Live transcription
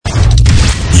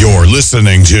You're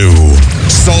listening to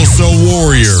Salsa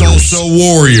Warriors. Salsa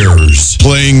Warriors.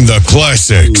 Playing the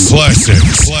classics,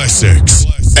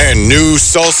 and new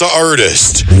salsa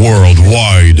artists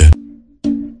worldwide.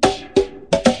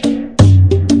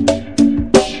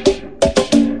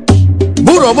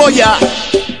 Buro boya,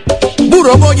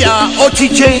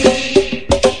 ochiche.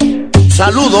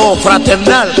 Saludo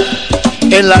fraternal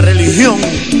en la religión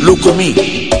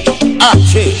Lucumí.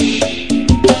 H.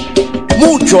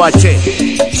 Mucho H.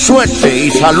 Suerte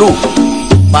y salud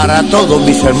para todos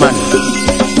mis hermanos.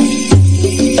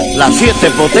 Las 7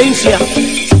 potencias.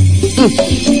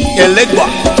 El Legua.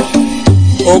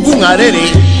 Ogun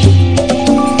Arere.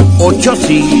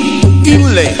 Ochosi.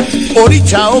 Inle.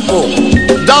 Oricha Opo.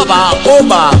 Daba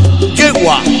Oba.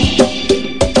 Yegua.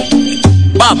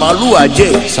 Babalúa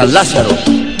Ye, San Lázaro.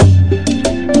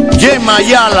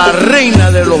 Yemaya, la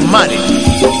reina de los mares.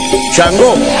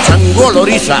 Changó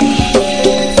Loriza.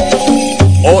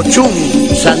 Ochun,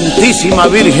 Santísima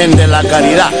Virgen de la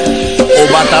Caridad.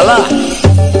 Obatalá,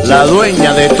 la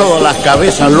dueña de todas las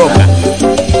cabezas locas.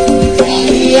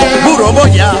 Buro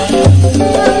boya.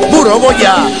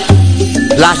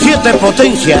 Las 7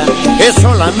 potencias es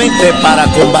solamente para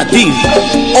combatir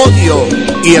odio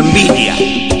y envidia.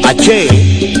 H,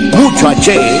 mucho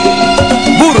H,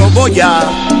 Buro boya,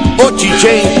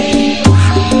 ochiche.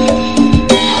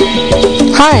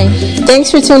 Hi, thanks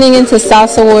for tuning in to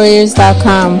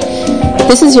SalsaWarriors.com.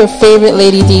 This is your favorite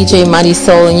lady DJ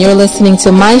Marisol, and you're listening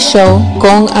to my show,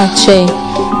 Gong H,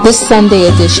 this Sunday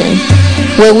edition,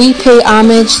 where we pay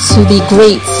homage to the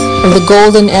greats of the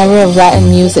golden era of Latin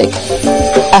music.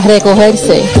 A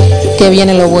recogerse, que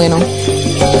viene lo bueno.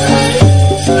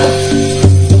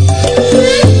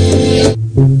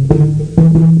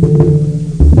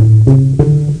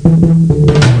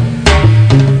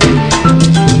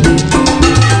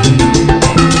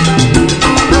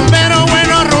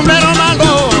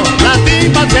 La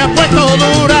timba está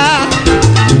dura,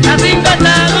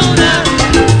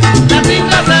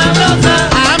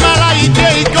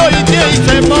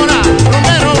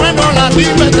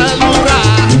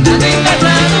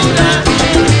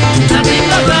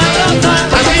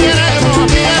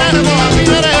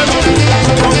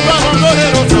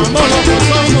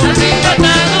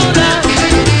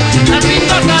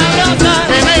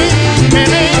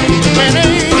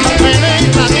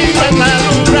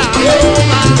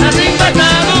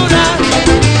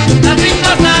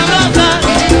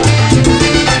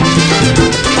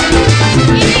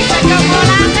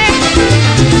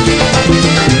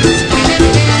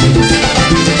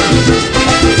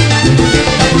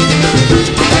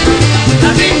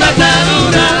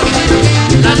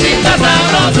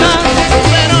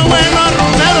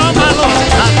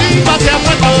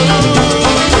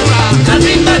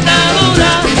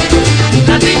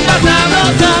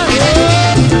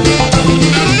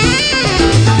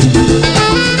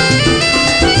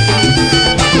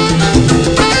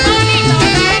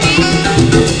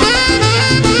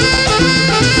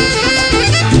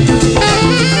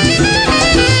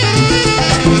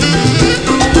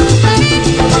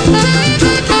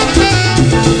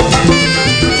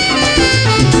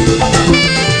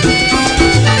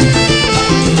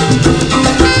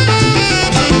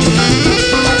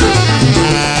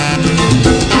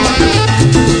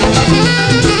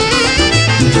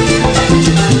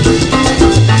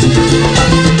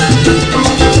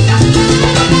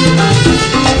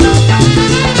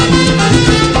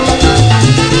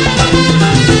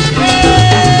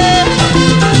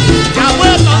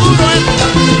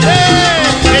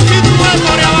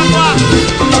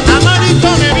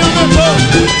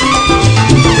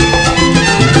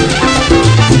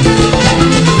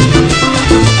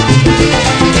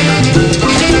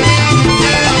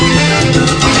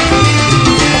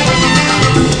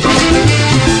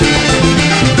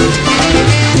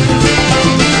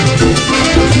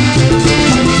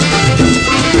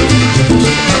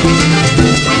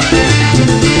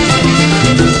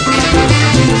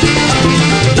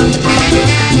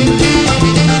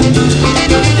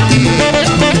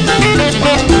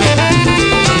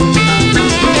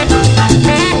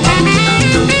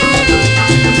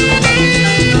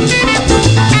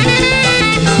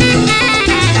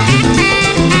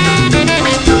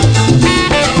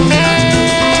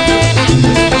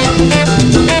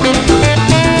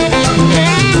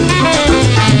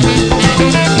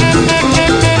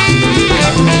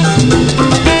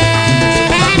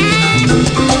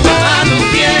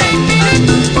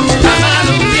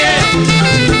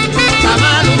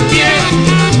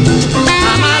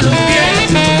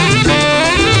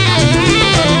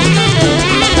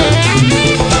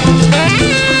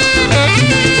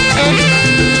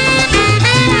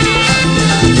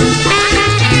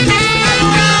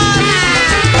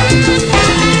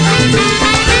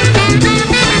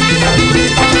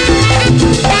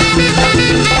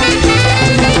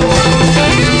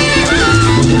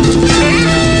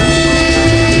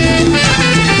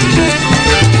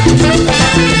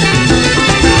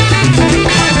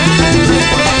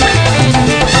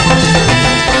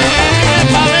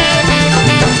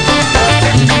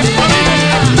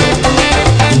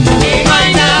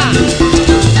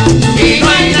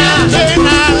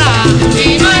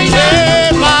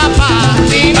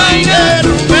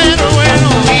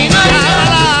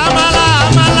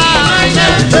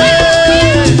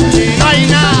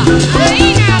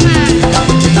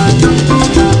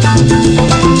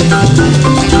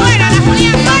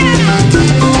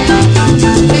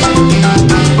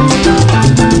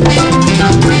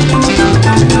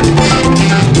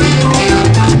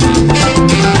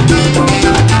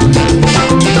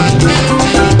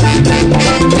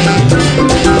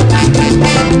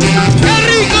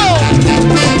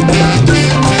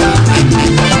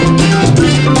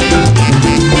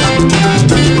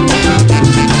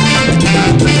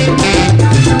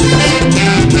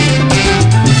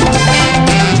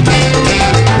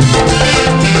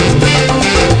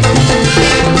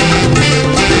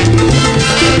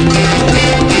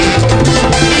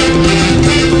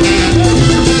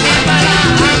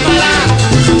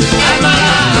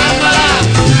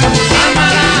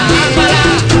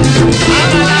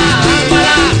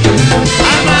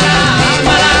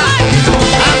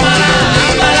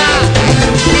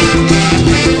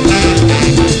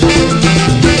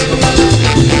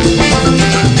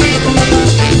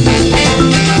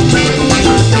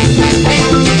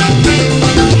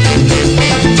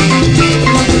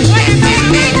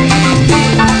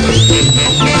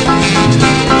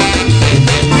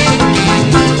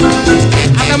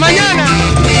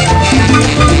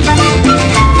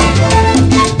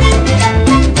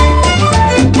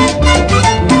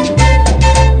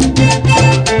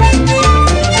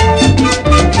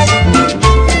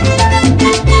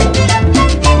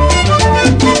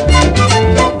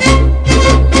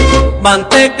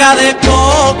 manteca de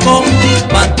coco,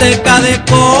 manteca de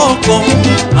coco,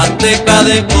 manteca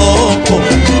de coco,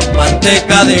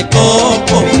 manteca de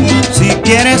coco. Si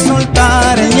quieres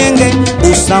soltar el ñengue,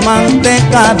 usa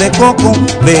manteca de coco,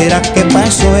 verás que pa'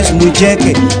 eso es muy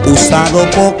cheque, usado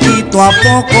poquito a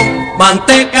poco.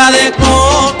 Manteca de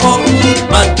coco,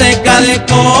 manteca de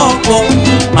coco,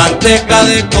 manteca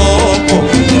de coco,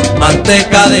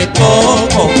 manteca de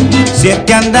coco. Si es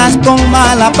que andas con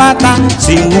mala pata,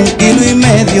 sin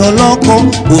 1,5 kilos loco,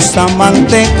 usa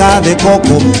manteca de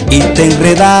coco y te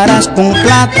enredarás con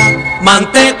plata.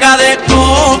 Manteca de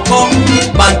coco,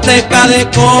 manteca de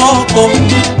coco,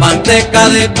 manteca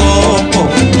de coco,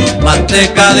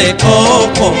 manteca de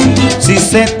coco. Si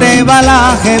se te va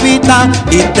la jevita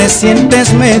y te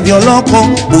sientes medio loco,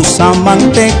 usa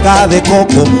manteca de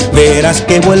coco, verás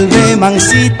que vuelve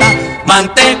mansita.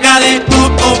 Manteca de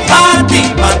coco pa'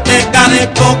 ti, manteca de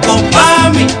coco pa'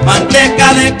 mí,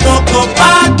 manteca de coco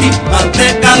pa' ti,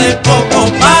 manteca de coco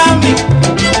pa' mí.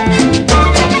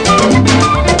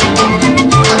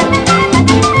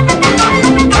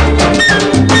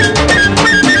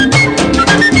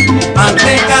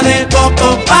 Manteca de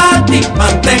coco pa' ti,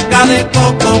 manteca de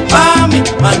coco pa' mí,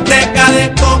 manteca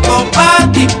de coco pa'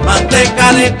 ti,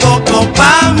 manteca de coco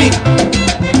pa' mí.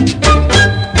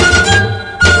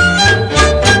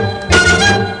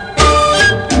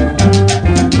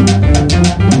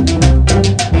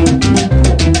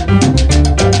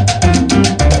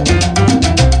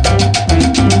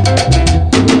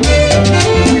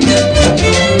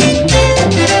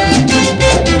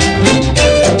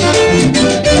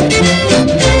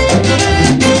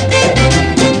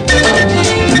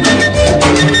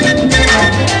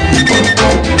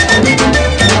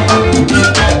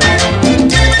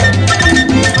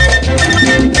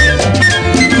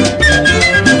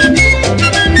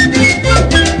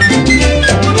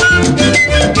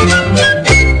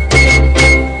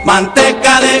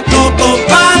 Manteca de coco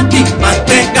pa' ti,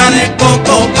 manteca de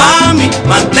coco pa' mí,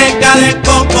 manteca de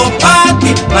coco pa'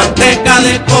 ti, manteca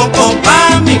de coco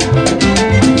pa' mí.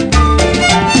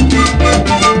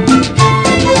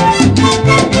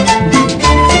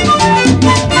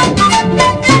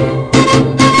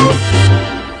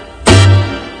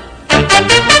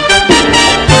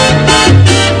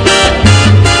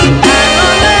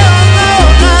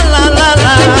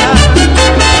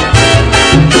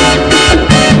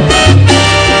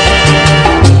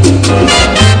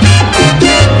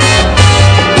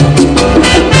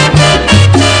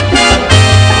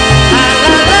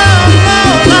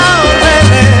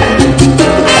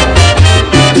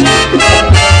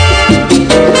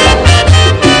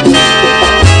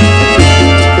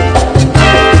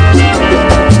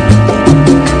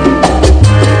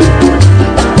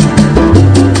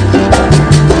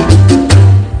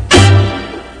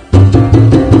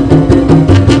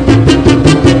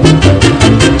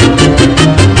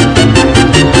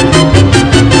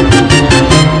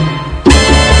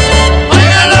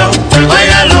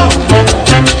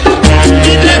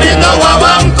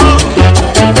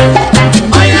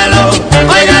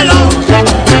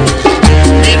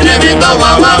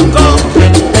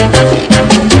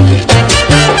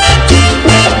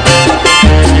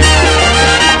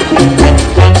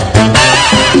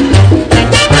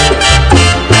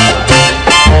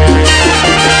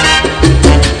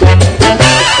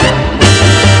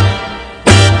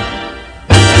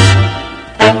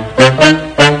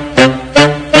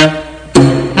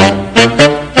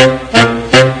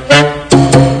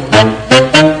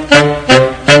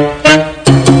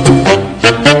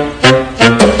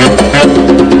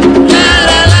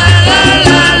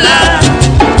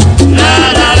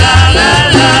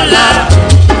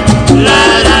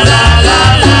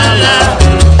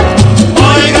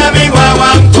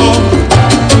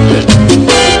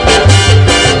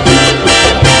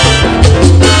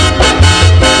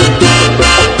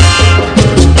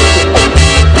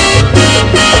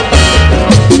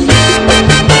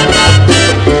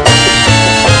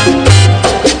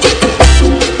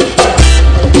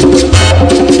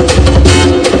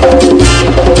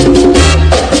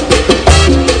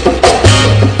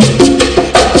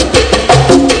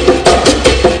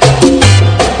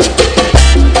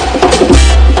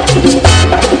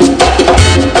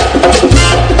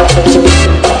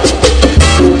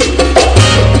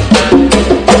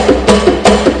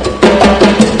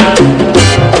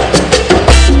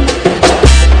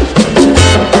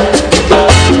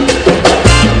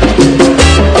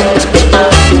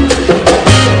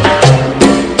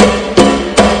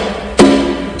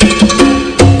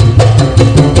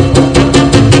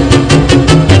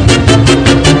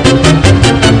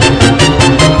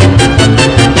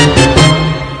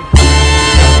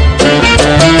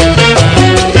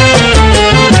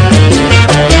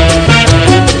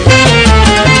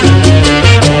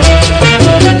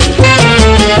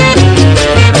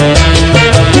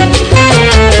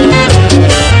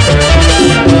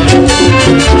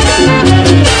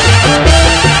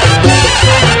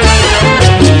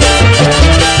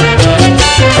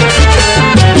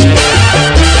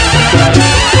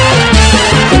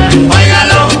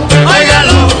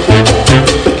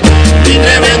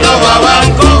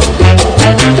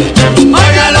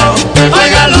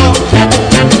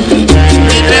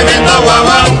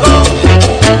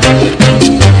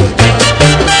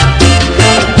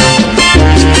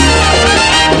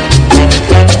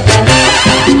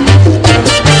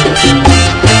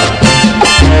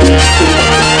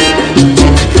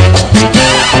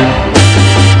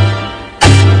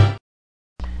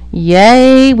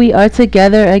 Yay, we are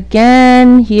together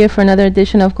again here for another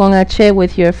edition of Con H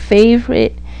with your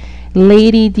favorite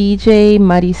lady DJ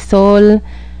Marisol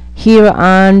here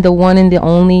on the one and the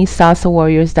only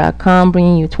SalsaWarriors.com,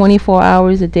 bringing you 24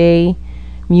 hours a day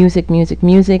music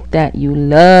that you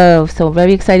love. So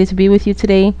very excited to be with you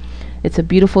today. It's a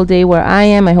beautiful day where I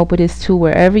am. I hope it is too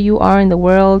wherever you are in the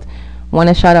world. Want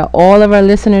to shout out all of our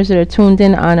listeners that are tuned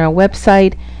in on our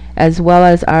website, as well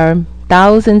as our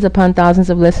thousands upon thousands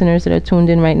of listeners that are tuned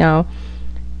in right now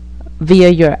via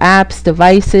your apps,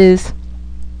 devices.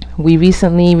 We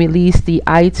recently released the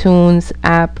iTunes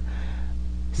app,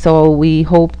 so we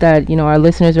hope that our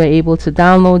listeners are able to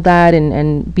download that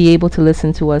and be able to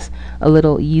listen to us a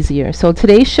little easier. So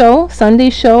today's show,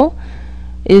 Sunday show,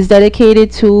 is dedicated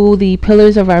to the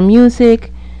pillars of our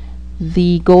music,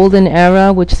 the golden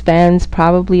era, which spans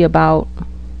probably about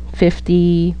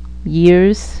 50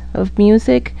 years of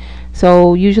music.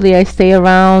 So usually I stay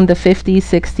around the 50s,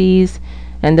 60s,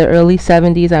 and the early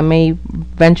 70s. I may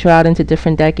venture out into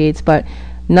different decades, but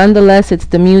nonetheless, it's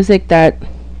the music that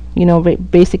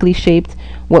basically shaped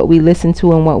what we listen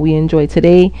to and what we enjoy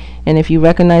today. And if you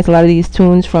recognize a lot of these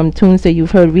tunes from tunes that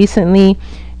you've heard recently,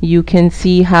 you can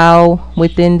see how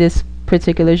within this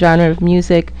particular genre of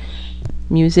music,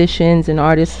 musicians and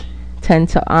artists tend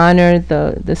to honor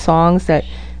the songs that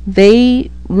they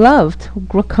loved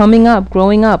growing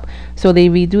up. So they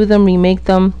redo them, remake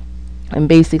them, and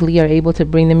basically are able to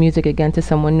bring the music again to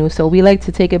someone new. So we like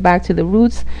to take it back to the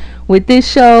roots with this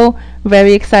show.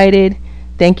 Very excited.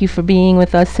 Thank you for being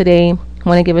with us today. I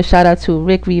want to give a shout out to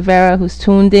Rick Rivera, who's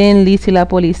tuned in. Lisi La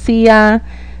Policia,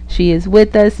 she is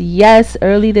with us. Yes,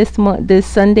 early this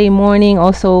Sunday morning.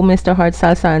 Also, Mr. Hard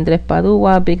Salsa, Andres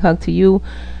Padua. Big hug to you.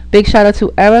 Big shout out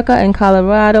to Erica in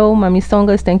Colorado. Mami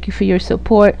Songas, thank you for your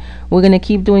support. We're going to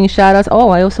keep doing shout outs. Oh,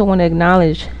 I also want to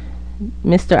acknowledge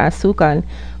Mr. Azúcar,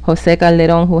 Jose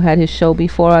Calderon, who had his show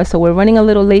before us. So we're running a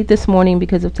little late this morning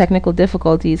because of technical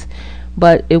difficulties,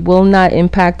 but it will not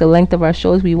impact the length of our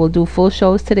shows. We will do full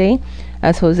shows today,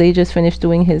 as Jose just finished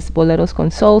doing his Boleros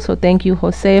con Soul. So thank you,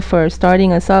 Jose, for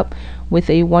starting us up with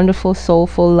a wonderful,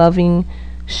 soulful, loving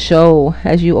show,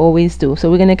 as you always do.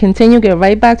 So we're going to continue, get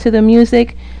right back to the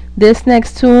music. This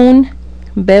next tune,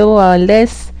 Bebo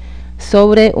Valdés,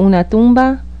 Sobre una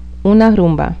tumba, una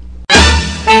rumba.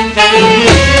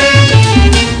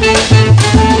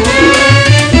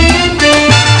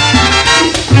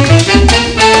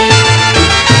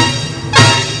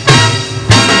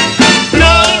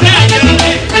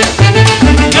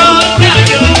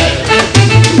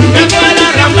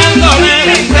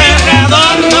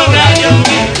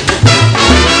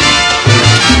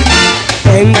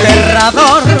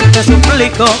 Enterrador, te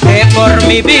suplico que por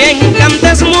mi bien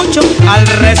cantes mucho al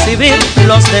recibir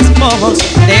los despojos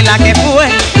de la que fue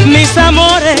mis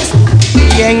amores,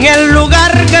 y en el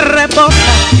lugar que reposa,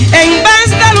 en vez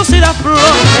de lucidas flores,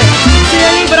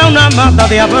 siembra una mata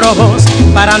de abrojos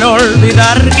para no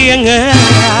olvidar quién era.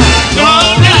 No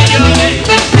la lloré,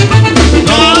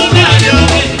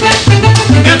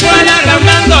 que fue la gran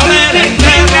bandolera,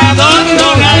 enterrador,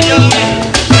 no la lloré.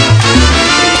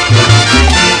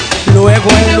 Luego,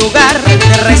 en lugar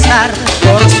de rezar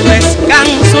por su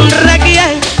descanso un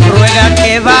requiem, ruega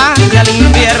que vaya al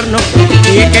infierno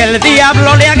y que el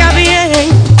diablo le haga bien.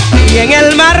 Y en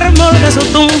el mármol de su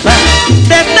tumba,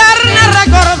 de eterna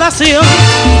recordación,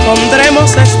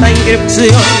 pondremos esta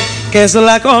inscripción, que es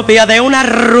la copia de una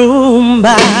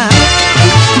rumba.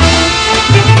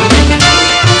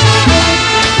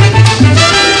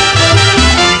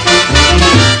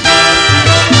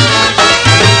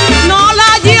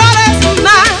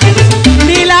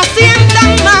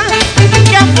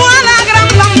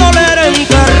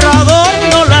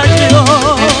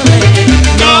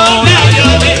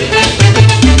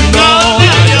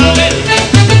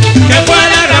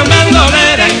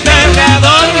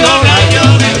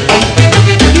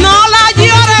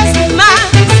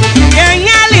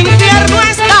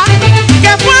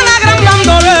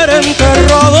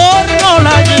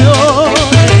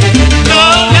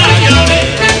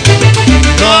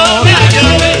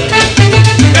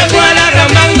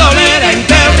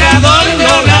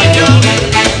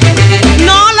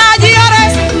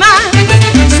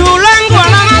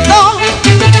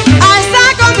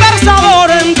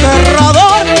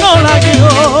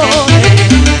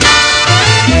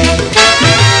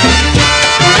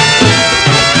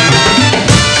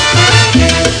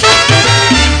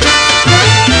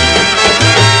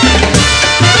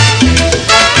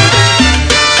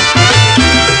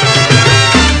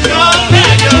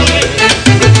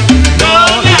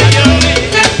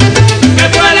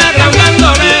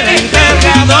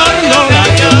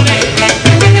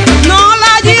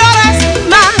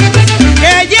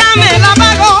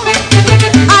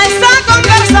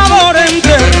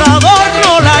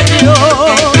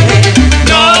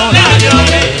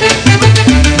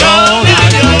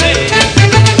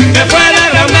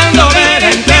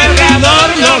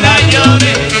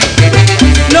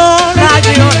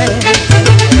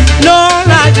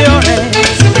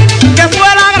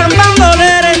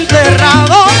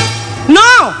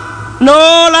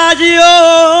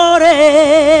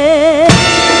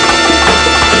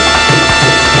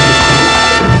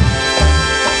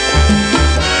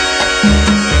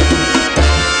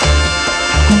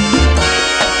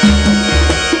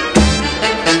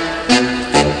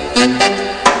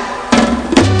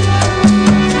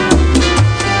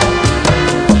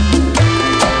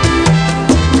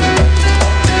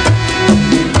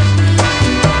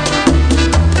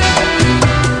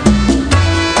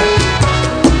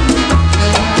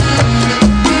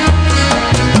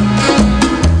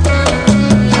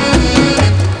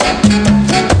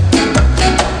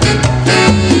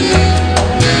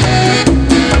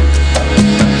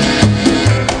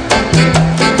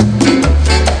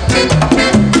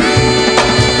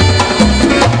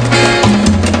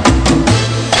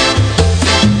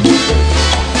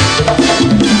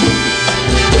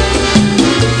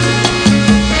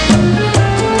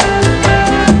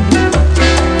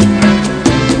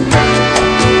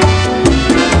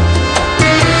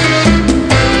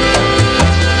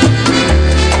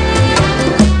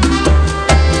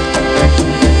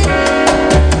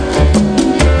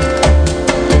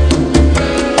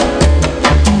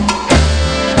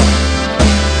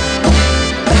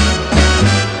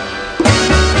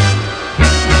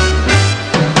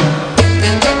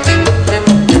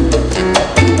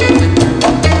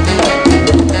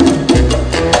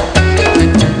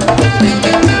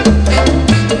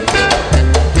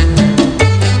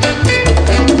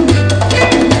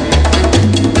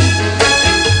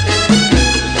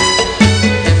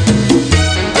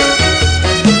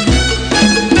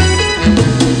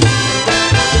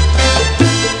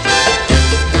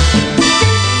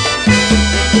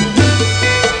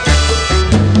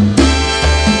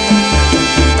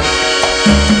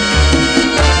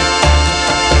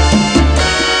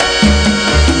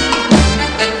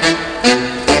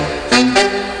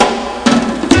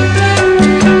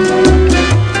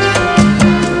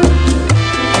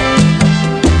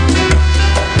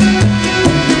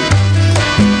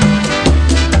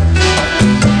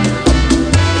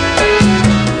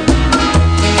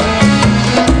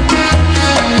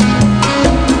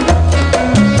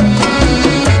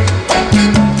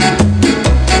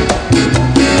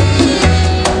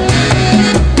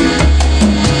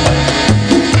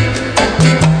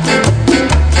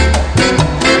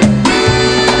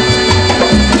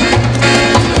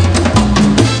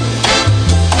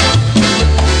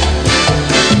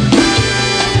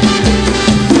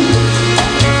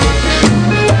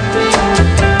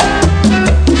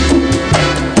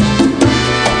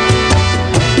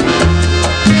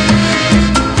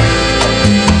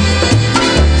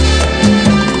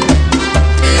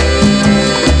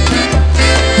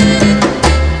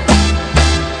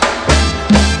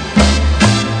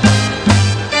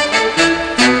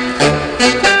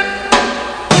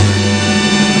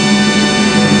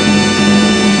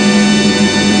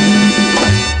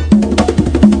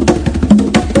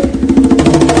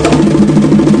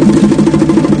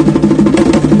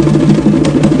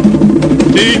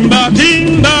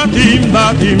 timba, timba,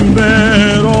 timba,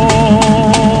 timbero.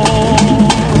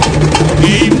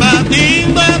 Timba,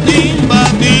 timba, timba,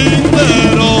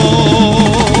 timbero.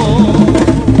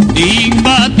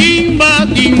 Timba, timba,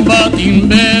 timba,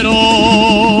 timbero.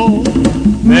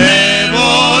 Me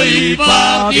voy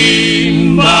pa'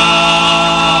 timba.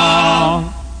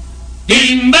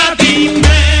 Timba,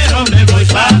 timbero, me voy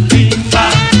pa' timba.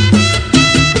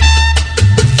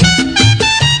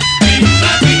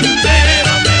 Timba,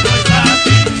 timbero, me voy pa'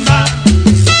 timba.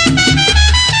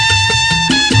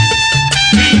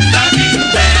 Timba,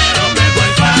 timbero, me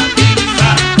voy pa' timba.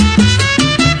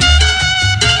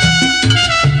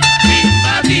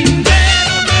 Timba,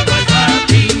 timbero, me voy pa'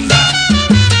 timba.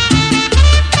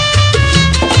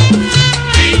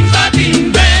 Timba,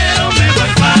 timbero, me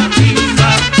voy pa' timba.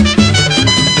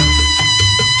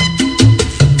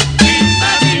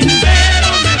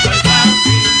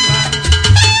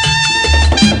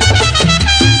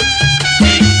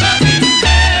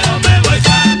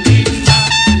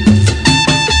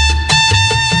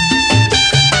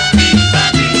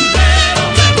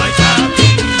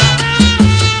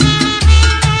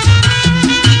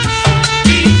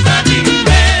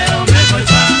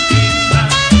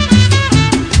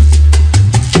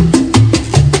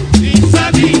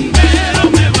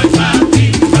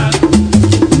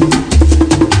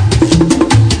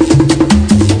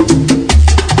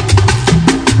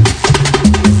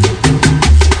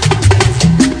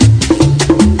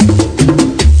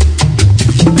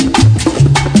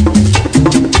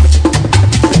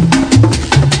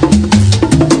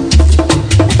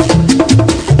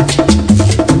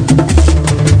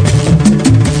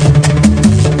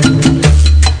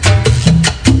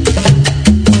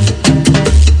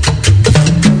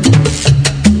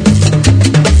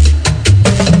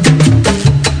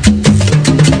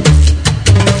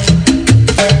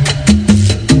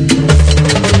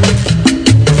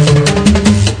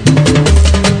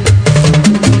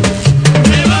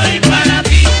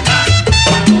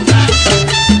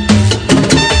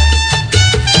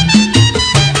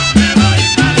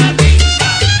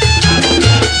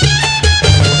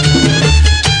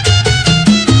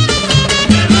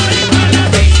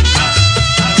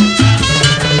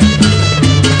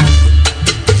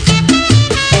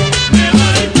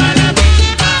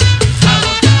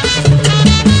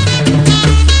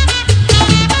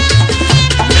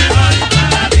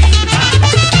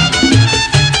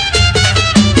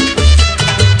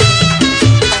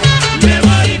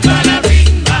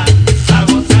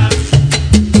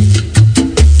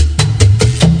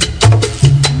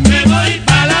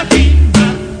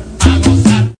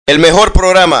 El mejor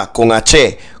programa con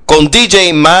H, con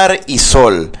DJ Mar y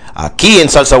Sol, aquí en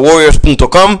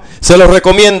salsawarriors.com, se lo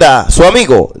recomienda su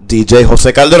amigo DJ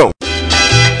José Calderón.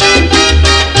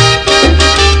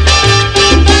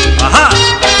 Ajá.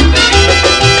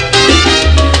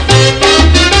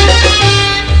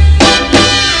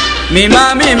 Mi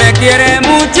mami me quiere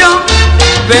mucho,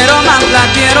 pero más la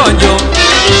quiero yo.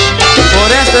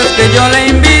 Por eso es que yo le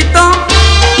invito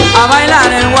a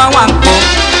bailar el guaguancó.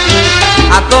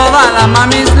 A todas las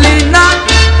mamis lindas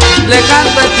le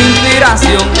canto esta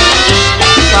inspiración,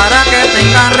 para que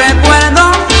tengan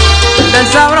recuerdo del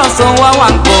sabroso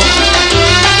guaguancó.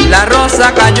 La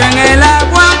rosa cayó en el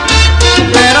agua,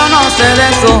 pero no se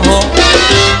deshojó.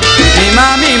 Mi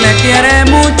mami me quiere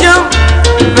mucho,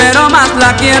 pero más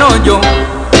la quiero yo.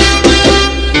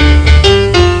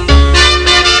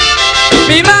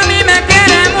 Mi mami me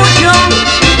quiere mucho,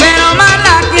 pero más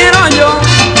la quiero yo.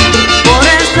 Por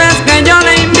eso es que yo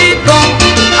le invito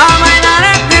a bailar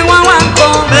este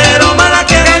guaguancó. Pero más la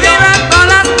quiero yo. Que vivan todas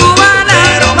las cubanas,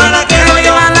 pero más la quiero yo. Que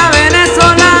vivan las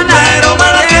venezolanas, pero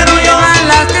más la quiero yo. Que vivan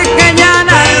las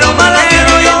quisqueñanas, pero más la quiero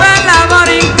yo. Que vivan las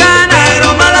borincanas,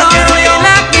 pero más la quiero yo.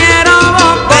 La quiero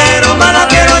boco, pero más la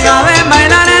quiero yo. Saben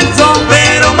bailar el son,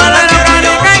 pero más la quiero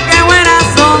yo.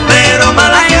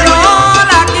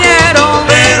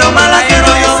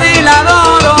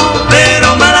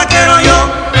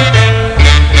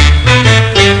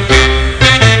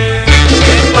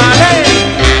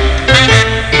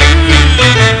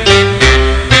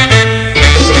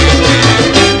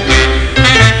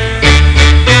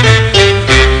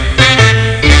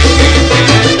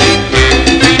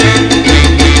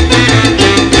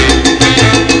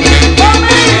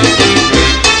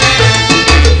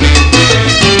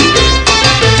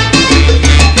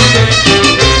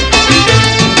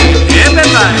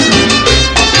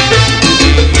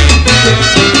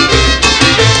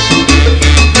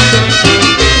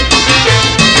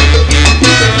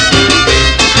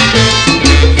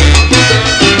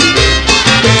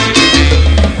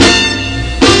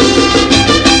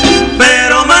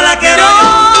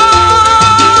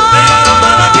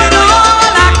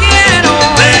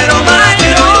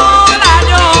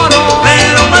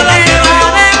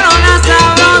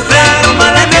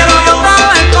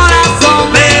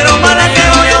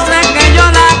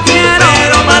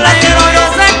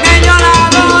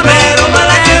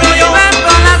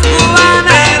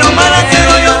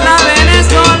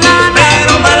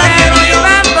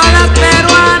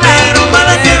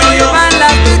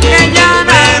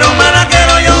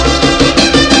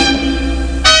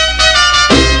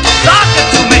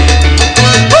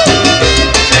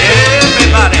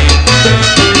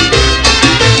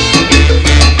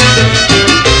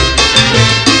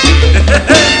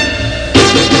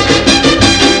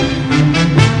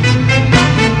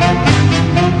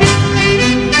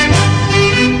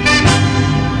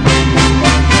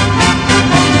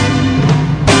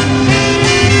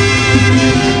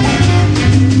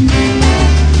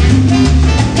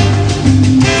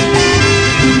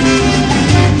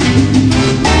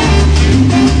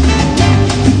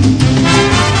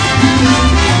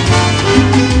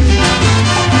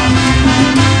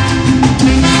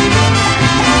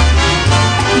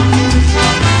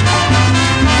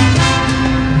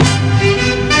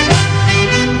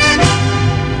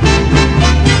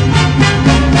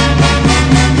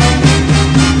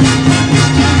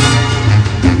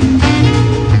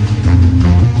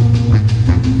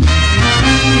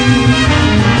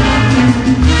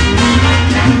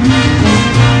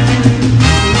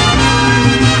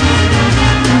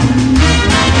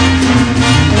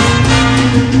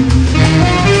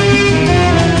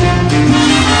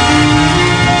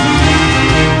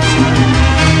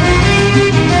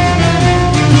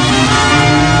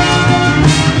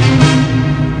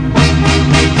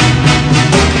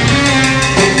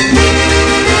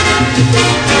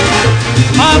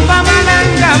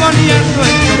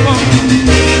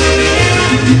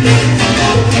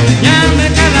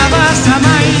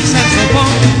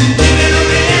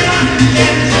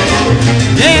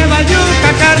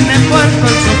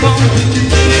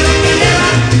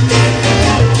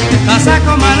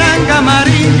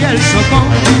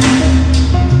 mismo.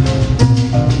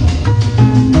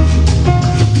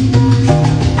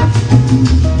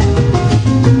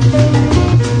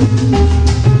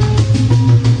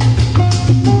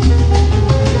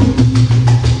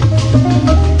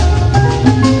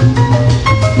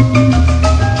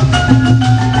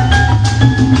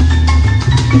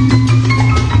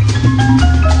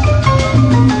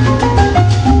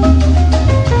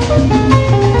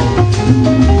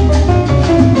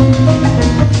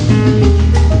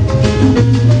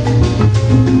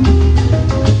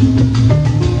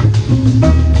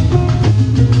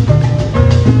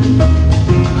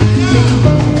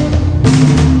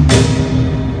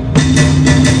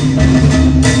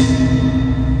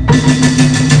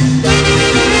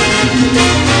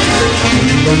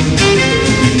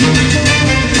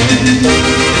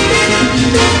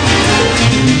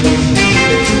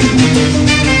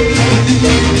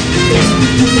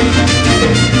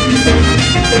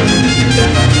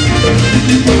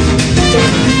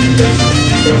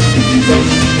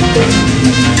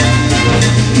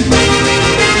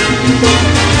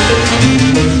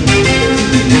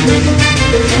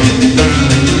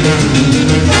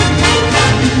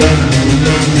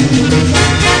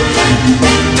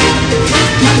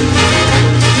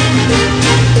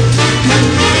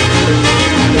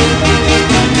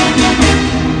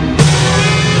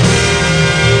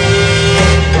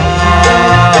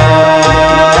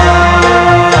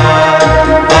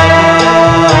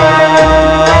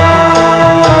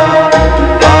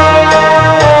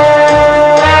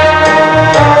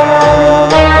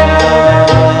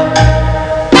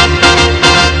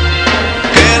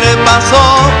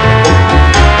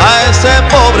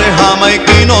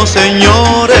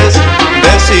 Señores,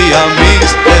 decía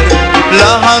Mister,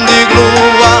 la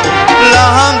handiglúa,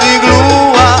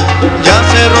 ya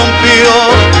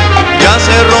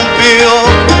se rompió,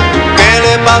 ¿qué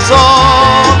le pasó a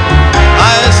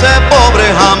ese pobre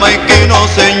jamaiquino,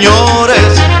 señores?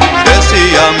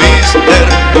 Decía Mister,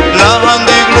 la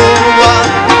handiglúa,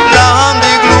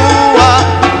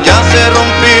 ya se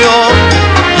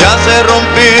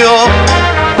rompió.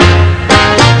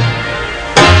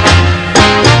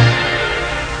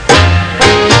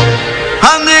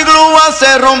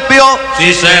 Se rompió.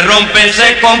 Si se rompe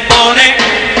se compone.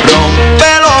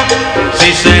 Rómpelo.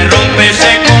 Si se rompe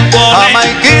se compone.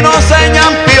 Jamaiquino se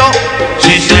ñampió.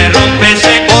 Si se rompe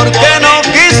se compone. ¿Por qué no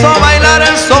quiso bailar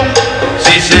el son?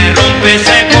 Si se rompe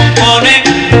se compone.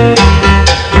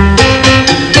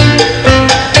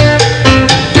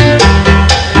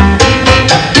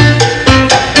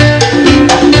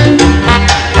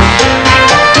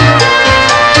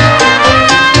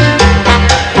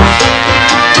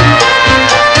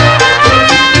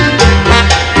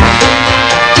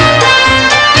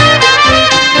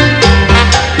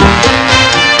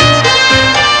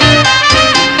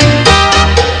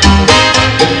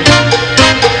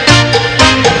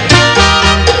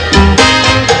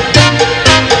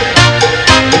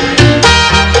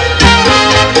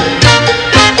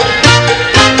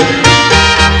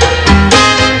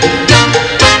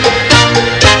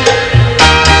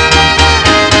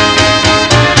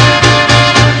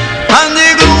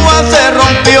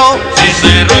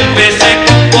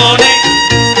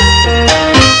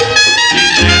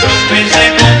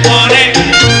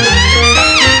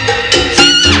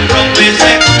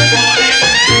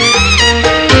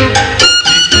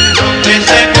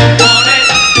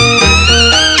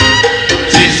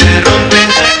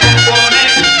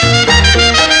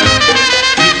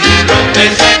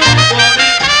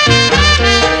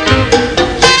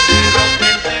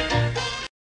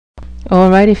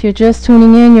 Alright, if you're just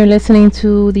tuning in, you're listening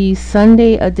to the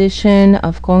Sunday edition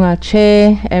of Con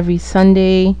Ache. Every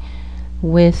Sunday,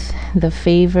 with the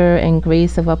favor and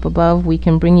grace of up above, we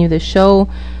can bring you the show,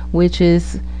 which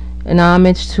is an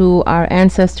homage to our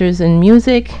ancestors in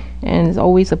music. And it's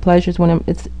always a pleasure when I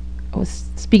was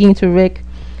speaking to Rick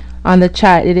on the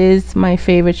chat. It is my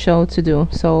favorite show to do.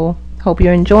 So hope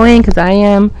you're enjoying, because I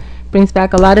am. Brings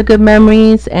back a lot of good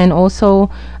memories, and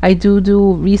also I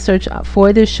do research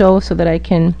for this show so that I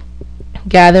can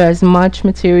gather as much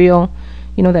material,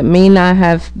 that may not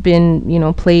have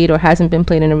been, played or hasn't been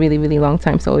played in a really, really long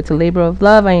time. So it's a labor of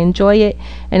love. I enjoy it,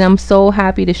 and I'm so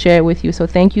happy to share it with you. So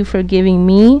thank you for giving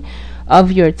me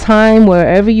of your time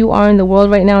wherever you are in the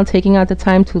world right now, taking out the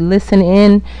time to listen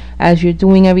in as you're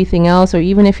doing everything else, or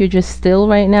even if you're just still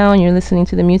right now and you're listening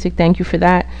to the music. Thank you for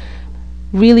that.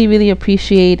 Really, really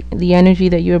appreciate the energy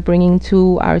that you're bringing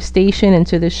to our station and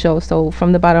to this show. So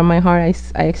from the bottom of my heart,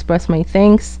 I express my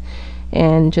thanks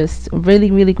and just really,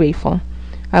 really grateful.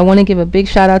 I want to give a big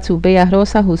shout out to Bea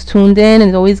Rosa, who's tuned in and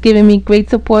is always giving me great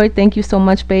support. Thank you so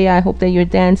much, Bea. I hope that you're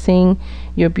dancing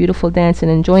your beautiful dance and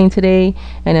enjoying today.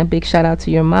 And a big shout out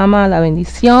to your mama, La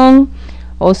Bendición.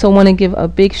 Also want to give a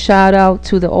big shout out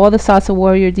to all the Salsa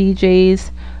Warrior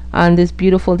DJs on this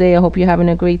beautiful day. I hope you're having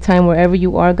a great time wherever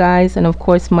you are, guys. And of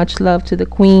course, much love to the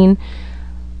queen,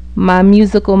 my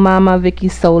musical mama, Vicky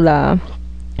Sola.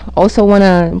 Also want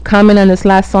to comment on this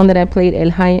last song that I played,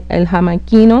 El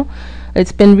Jamaiquino.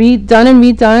 It's been redone and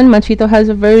redone. Machito has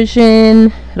a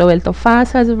version. Roberto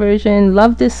Faz has a version.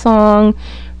 Love this song.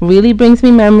 Really brings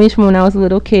me memories from when I was a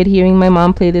little kid hearing my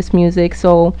mom play this music.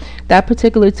 So that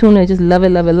particular tune, I just love it,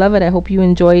 love it, love it. I hope you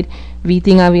enjoyed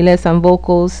Vitín Avilés on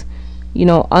vocals. You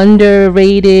know,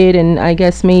 underrated and I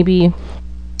guess maybe,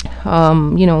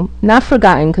 you know, not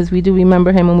forgotten, because we do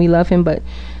remember him and we love him, but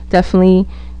definitely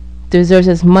deserves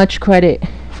as much credit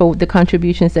for the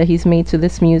contributions that he's made to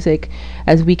this music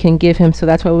as we can give him. So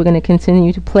that's why we're going to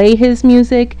continue to play his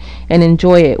music and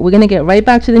enjoy it. We're going to get right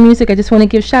back to the music. I just want to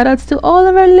give shout outs to all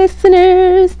of our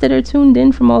listeners that are tuned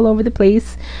in from all over the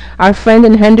place. Our friend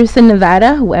in Henderson,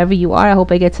 Nevada, whoever you are, I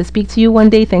hope I get to speak to you one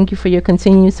day. Thank you for your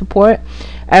continued support.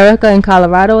 Erica in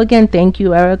Colorado, again, thank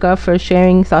you, Erica, for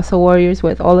sharing Salsa Warriors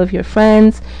with all of your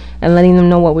friends and letting them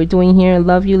know what we're doing here.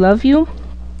 Love you, love you.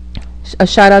 A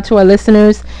shout out to our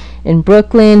listeners in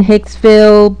Brooklyn,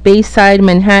 Hicksville, Bayside,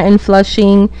 Manhattan,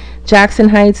 Flushing, Jackson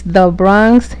Heights, the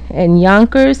Bronx, and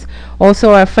Yonkers.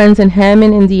 Also our friends in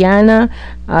Hammond, Indiana.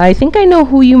 I think I know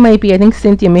who you might be. I think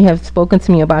Cynthia may have spoken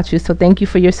to me about you, so thank you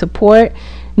for your support.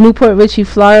 Newport Richey,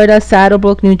 Florida,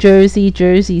 Saddlebrook, New Jersey,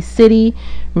 Jersey City,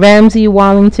 Ramsey,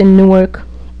 Wallington, Newark,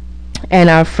 and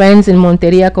our friends in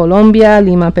Montería, Colombia,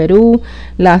 Lima, Peru,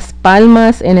 Las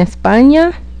Palmas in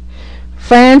España,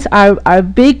 France, our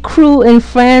big crew in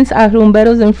France, our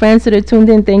rumberos in France that are tuned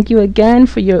in. Thank you again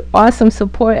for your awesome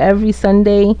support every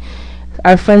Sunday.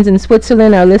 Our friends in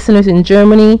Switzerland, our listeners in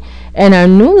Germany, and our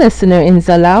new listener in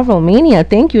Zalao, Romania.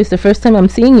 Thank you. It's the first time I'm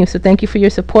seeing you, so thank you for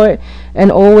your support.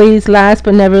 And always, last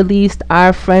but never least,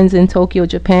 our friends in Tokyo,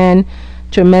 Japan.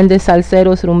 Tremendous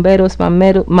salseros, rumberos,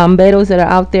 mamberos that are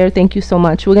out there. Thank you so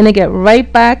much. We're going to get right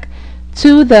back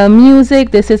to the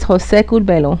music. This is Jose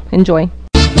Curbelo. Enjoy.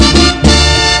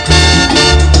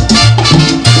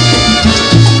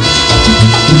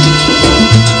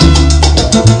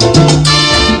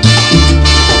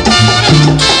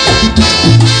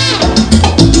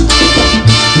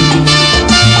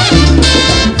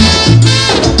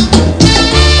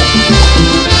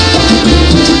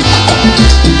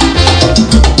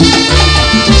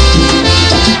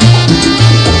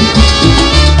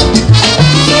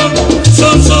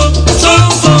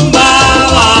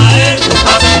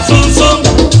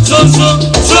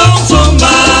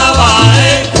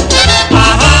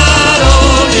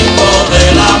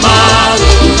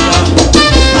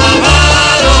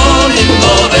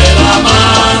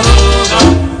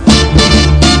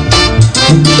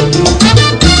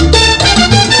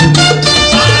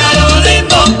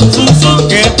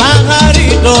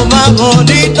 Más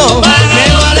bonito,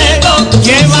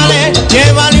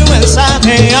 llévale un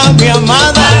mensaje a mi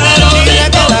amada. Dile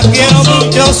que la quiero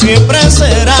mucho, siempre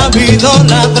será mi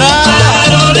idolatrada.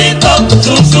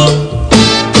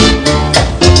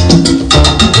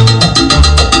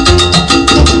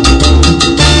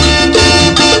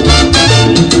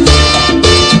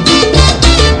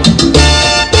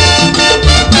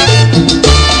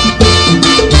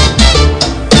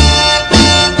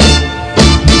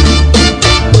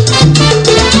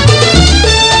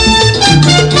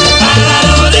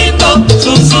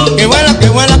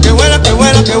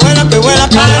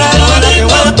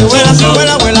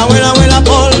 Vuela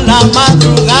por la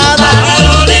madrugada.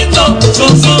 Pájaro lindo,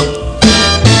 zum, zum.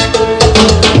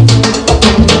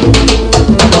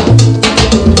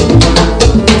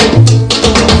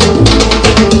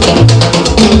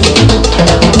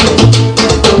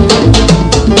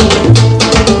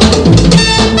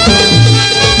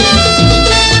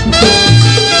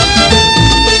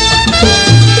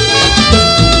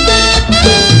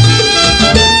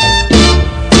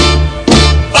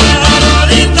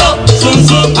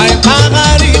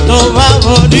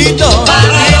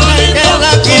 Que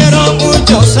la quiero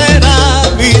mucho, será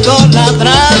mi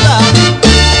idolatrada.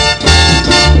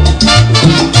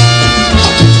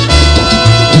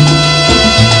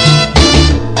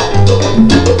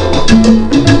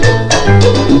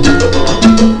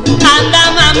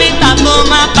 Anda mamita,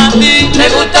 toma pa' ti. Te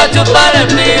gusta chupar el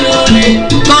piruli,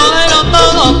 Cógelo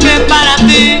todo que es para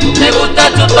ti. te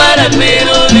gusta chupar el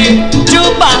piruli,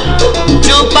 Chupa,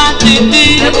 chupa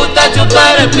titi. te gusta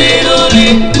chupar el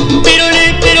piruli, Piruli,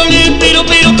 piruli, piru,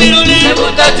 piru, piruli. te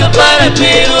gusta chupar chupar el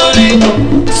pirulí.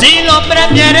 Si lo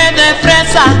prefieres de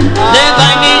fresa, de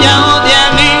vainilla o de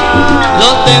anís,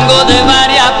 los tengo de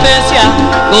varias especias,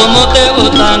 como te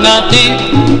gustan a ti.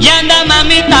 Y anda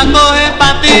mamita, coge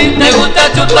pa' ti. Te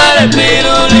gusta chupar el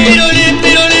pirulí. Pirulí,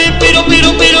 pirulí, piru,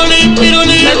 piru, pirulí,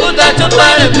 pirulí. Te gusta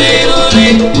chupar el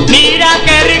pirulí. Mira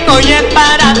qué rico y es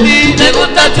para ti. Te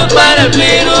gusta chupar el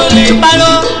pirulí.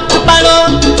 Chúpalo,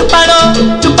 chúpalo, chúpalo,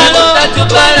 chúpalo. Te gusta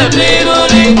chupar el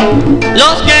pirulí.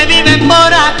 Los que viven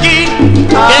por aquí,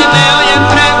 que me oyen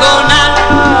pregonar,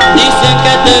 dicen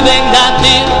que te venga a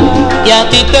ti, y a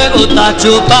ti te gusta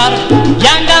chupar. Y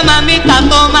anda mamita,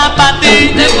 toma pa'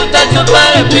 ti. Te gusta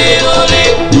chupar el pirulí.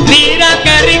 Mira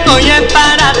qué rico y es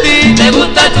para ti. Te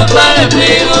gusta chupar el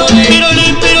pirulí.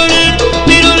 Pirulí, pirulí,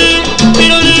 pirulí,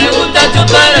 pirulí. Te gusta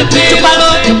chupar el pirulí. Chúpalo,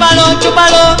 chúpalo,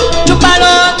 chúpalo,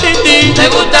 chúpalo, titi. Te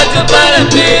gusta chupar el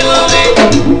pirulí.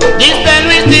 Dice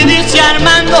Luis y dice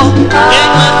Armando que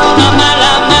no es una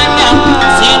mala maña,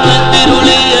 si no es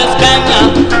pirulí es caña,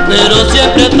 pero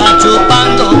siempre está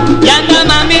chupando. Y anda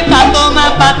mamita, toma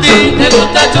pa' ti. Te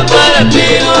gusta chupar el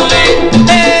pirulí.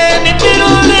 Mi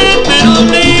pirulí,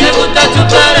 pirulí. Te gusta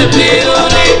chupar el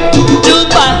pirulí.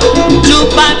 Chupa,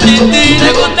 chupa, titi. Te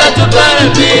gusta chupar el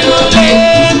pirulí.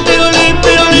 Pirulí,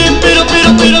 pirulí, piru,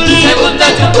 piru, pirulí. Te gusta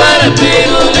chupar el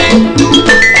pirulí.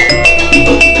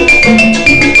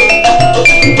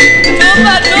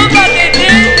 Chupa, chupa, titi.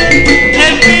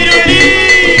 El pirulí.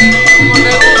 Como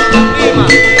te gusta, prima.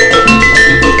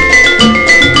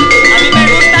 A mí me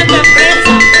gustan de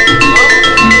fresa.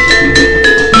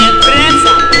 De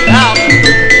fresa, bravo.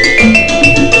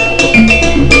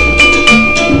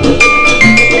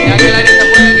 Ya que la neta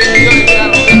puede que yo le está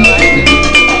rompiendo a la gente.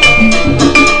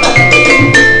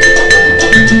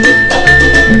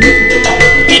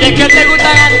 ¿Y de qué te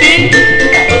gustan a ti?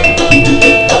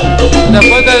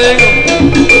 Después te digo.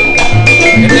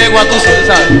 Este es Guatusi, tú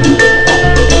sabes.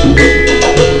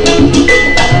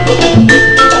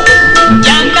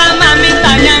 Yanga,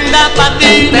 mamita, yanga pa'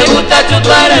 ti. Te gusta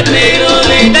chupar el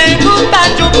pirulí. Te gusta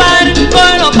chupar,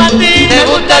 cógelo pa' ti. Te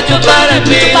gusta chupar el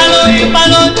pirulí.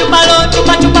 Chúpalo, chúpalo,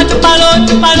 chupa, chupa, chúpalo,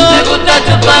 chúpalo. Te gusta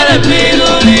chupar el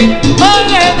pirulí.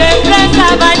 Oye, de fresa,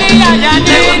 vainilla y anís.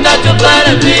 Te gusta chupar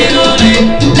el pirulí.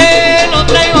 Te lo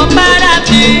traigo para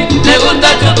ti. Te gusta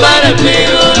chupar el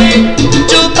pirulí.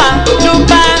 Chupa,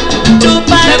 chupa,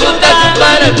 chupa. Te gusta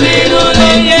chupar el pirulí.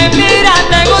 Oye, mira,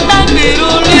 te gusta el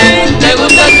pirulí. Te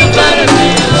gusta chupar el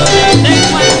pirulí.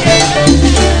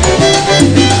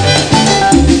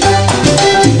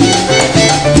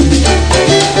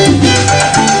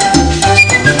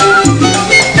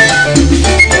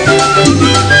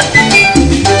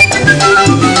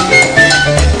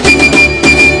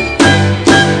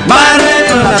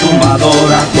 Barreto en la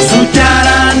tumbadora, con su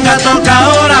charanga toca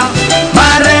ahora.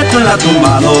 Barreto en la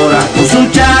tumbadora, con su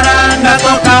charanga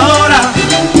toca ahora.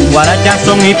 Guaracha,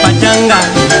 son y pachanga,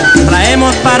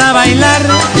 traemos para bailar,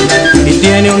 y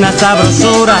tiene una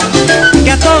sabrosura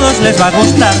que a todos les va a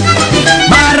gustar.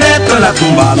 Barreto en la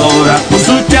tumbadora, con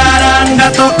su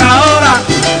charanga toca ahora.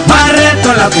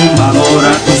 Barreto en la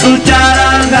tumbadora, con su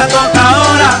charanga toca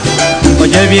ahora.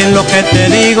 Oye bien lo que te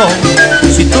digo,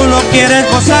 si tú lo quieres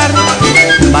gozar,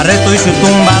 Barreto y su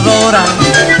tumbadora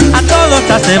a todos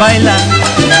hace bailar.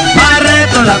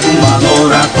 Barreto en la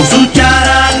tumbadora, con su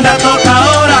charanga toca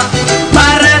ahora.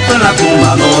 Barreto en la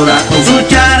tumbadora, con su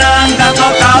charanga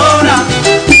toca ahora.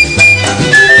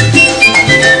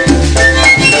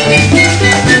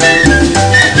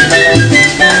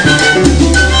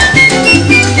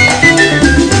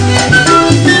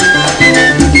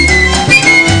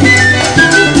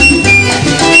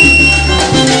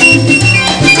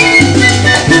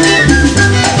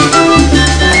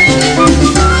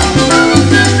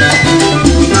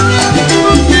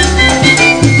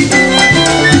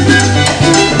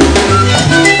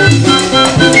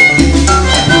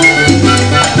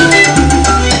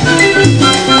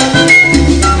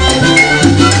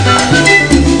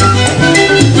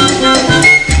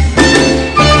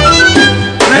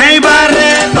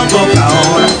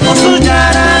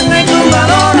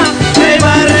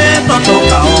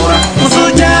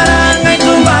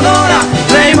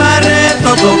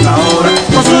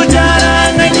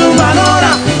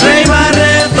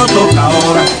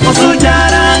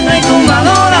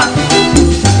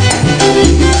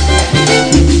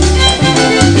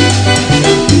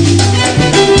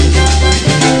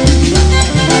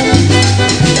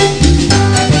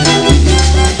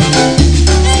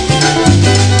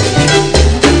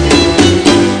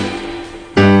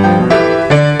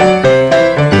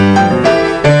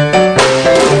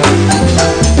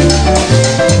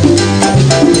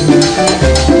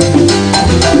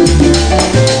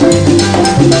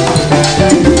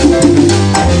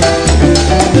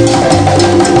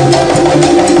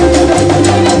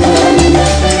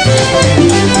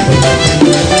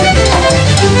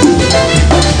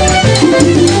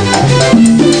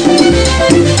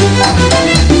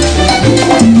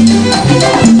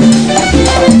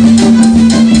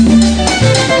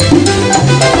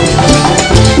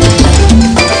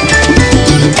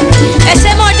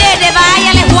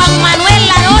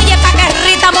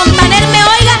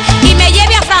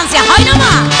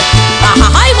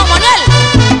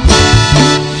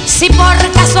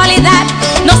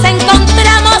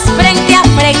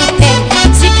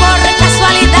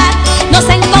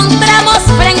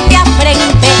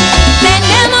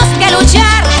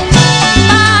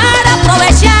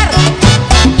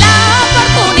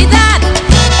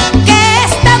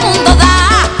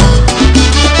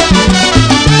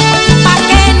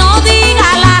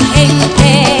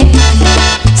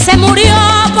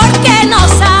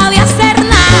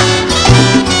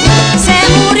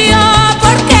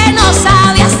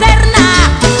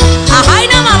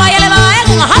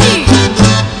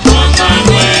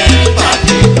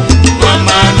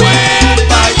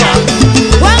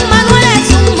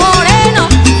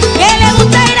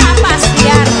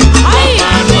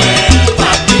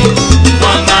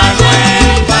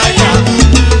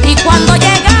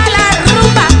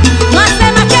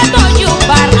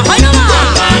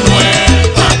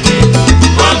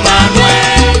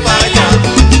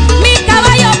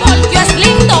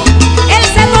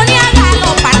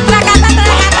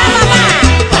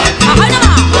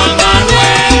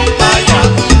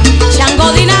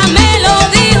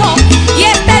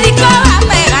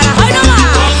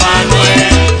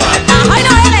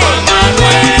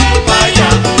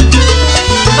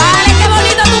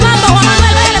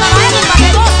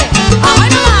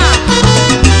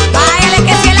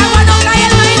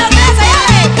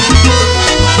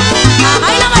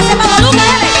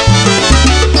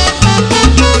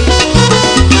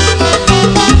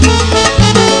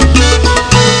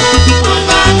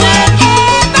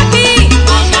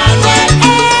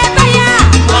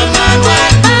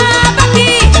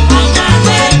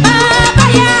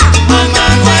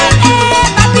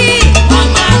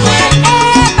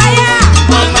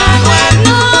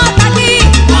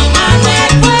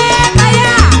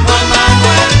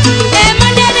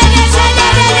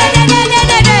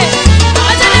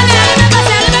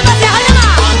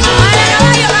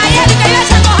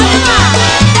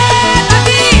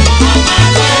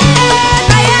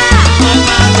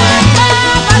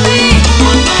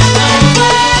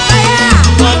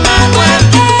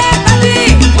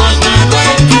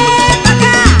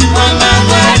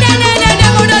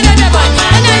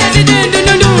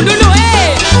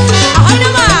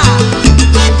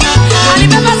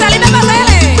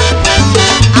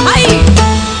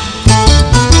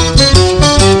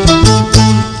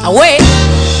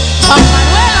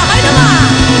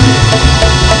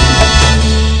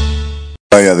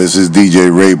 Vaya, this is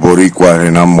DJ Ray Boricua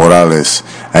Renan Morales,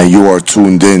 and you are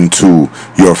tuned in to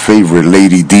your favorite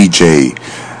lady DJ,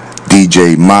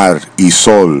 DJ Mar y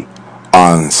Sol,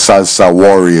 on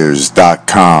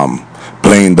SalsaWarriors.com,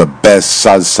 playing the best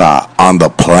salsa on the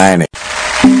planet.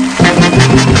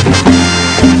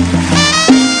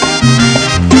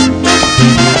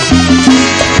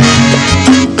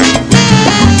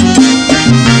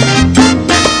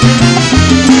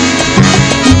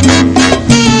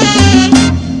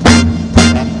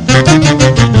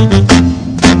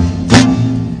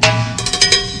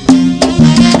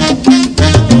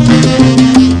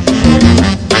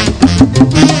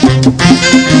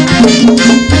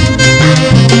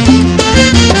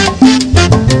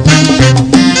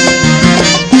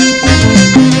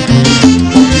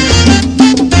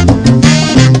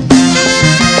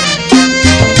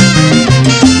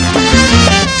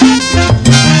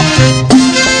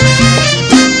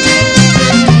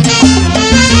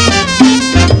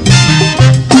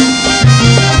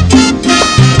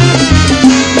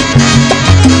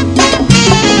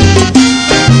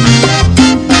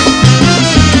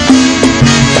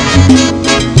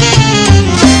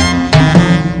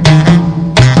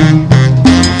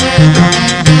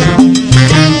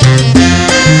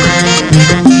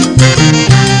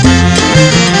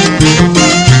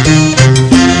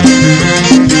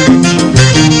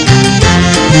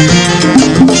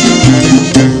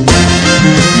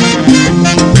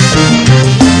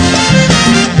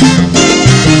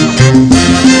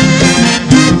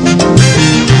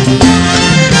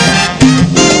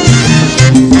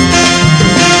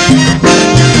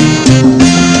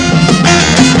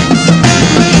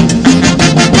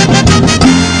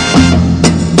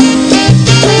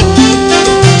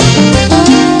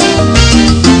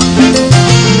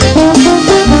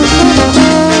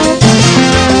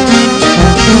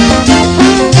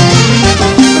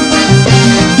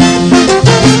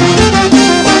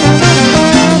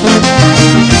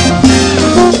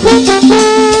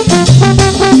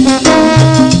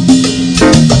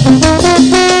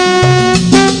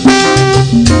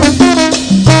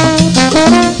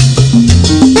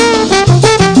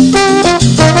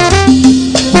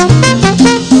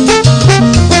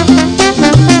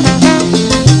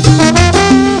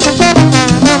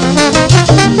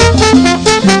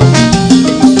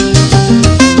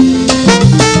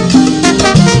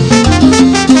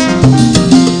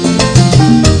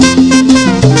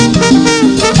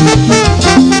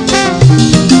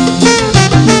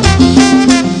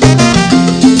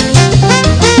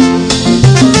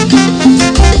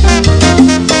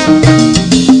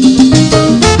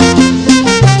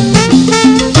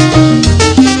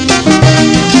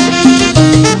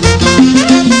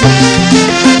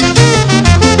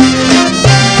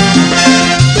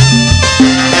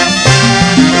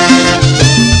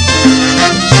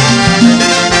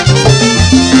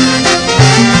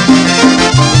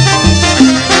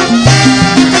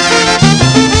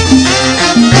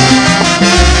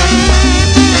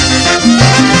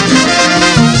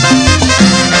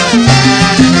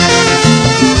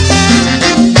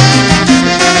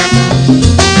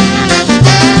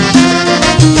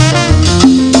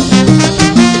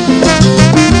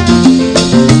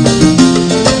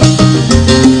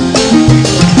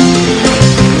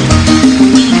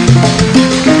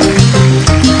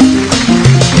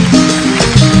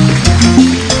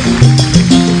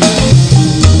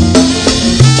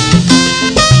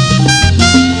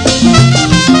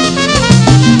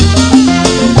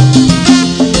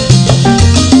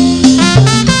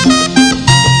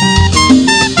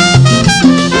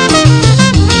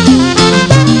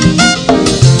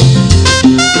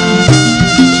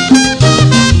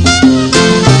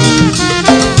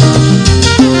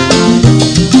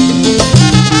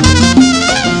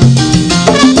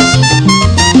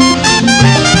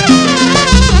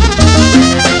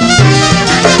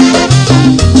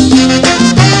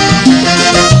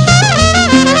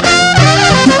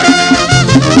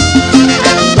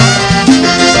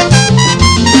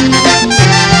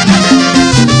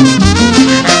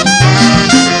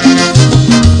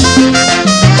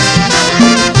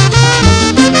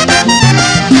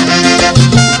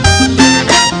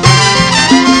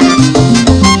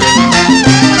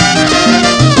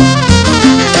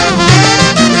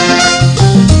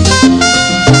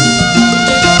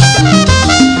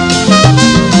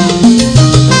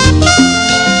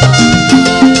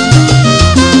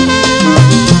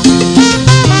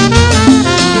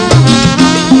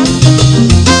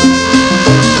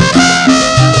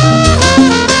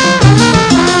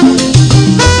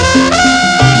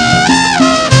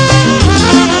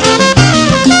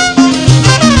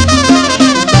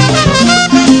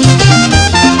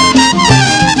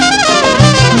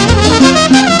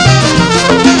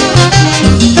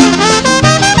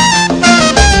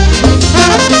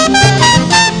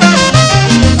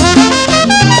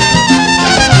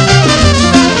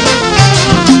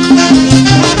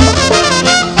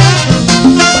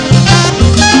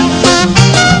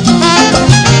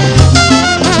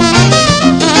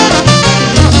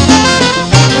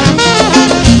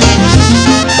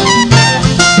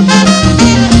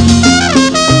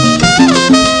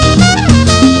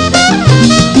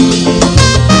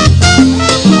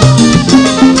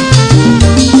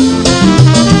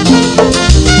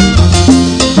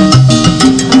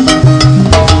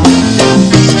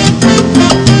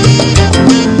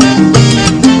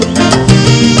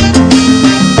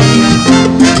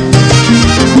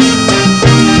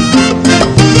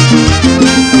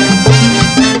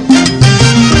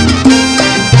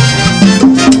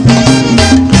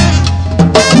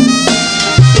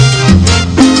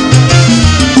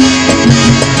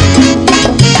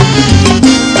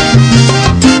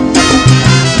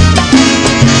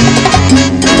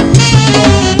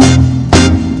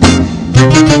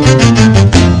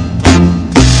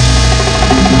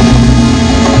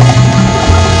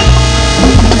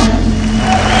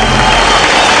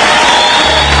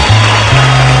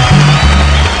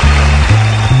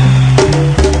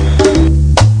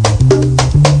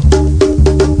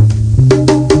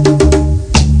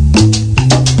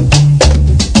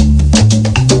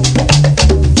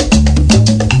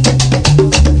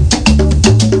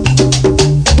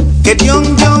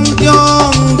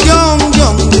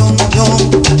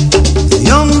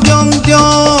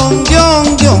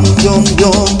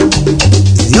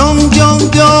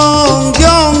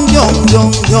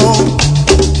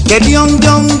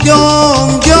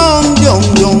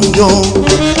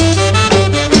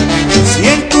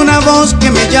 Siento una voz que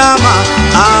me llama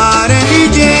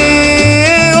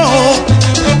Arenilleo.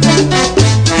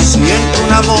 Siento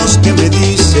una voz que me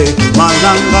dice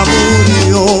Malanga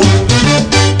murió.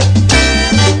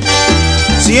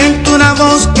 Siento una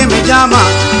voz que me llama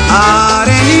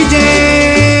Arenilleo.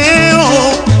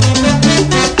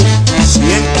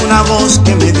 Siento una voz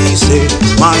que me dice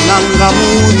Malanga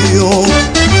murió.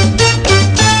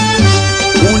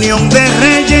 Unión de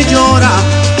Reyes llora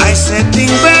a ese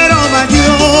timbero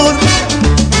mayor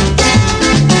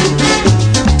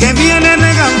que viene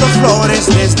regando flores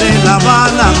desde La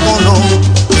Habana, Colón.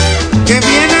 Que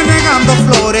viene regando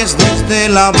flores desde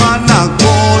La Habana,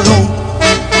 Colón.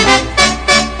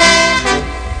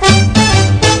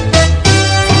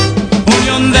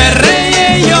 Unión de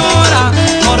Reyes llora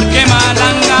porque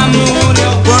Malanga murió.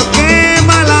 Porque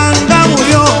Malanga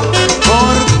murió.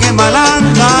 Porque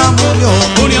Malanga murió.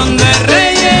 Unión de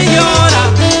Reyes llora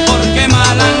porque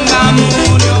Malanga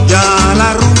murió. Ya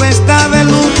la rumba está de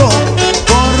luto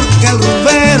porque el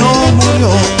rumbero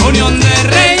murió. Unión de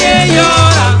Reyes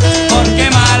llora porque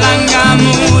Malanga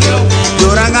murió.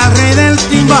 Lloran al rey del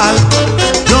timbal,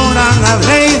 lloran al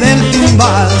rey del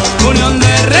timbal. Unión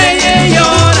de Reyes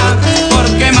llora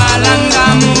porque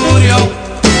Malanga murió.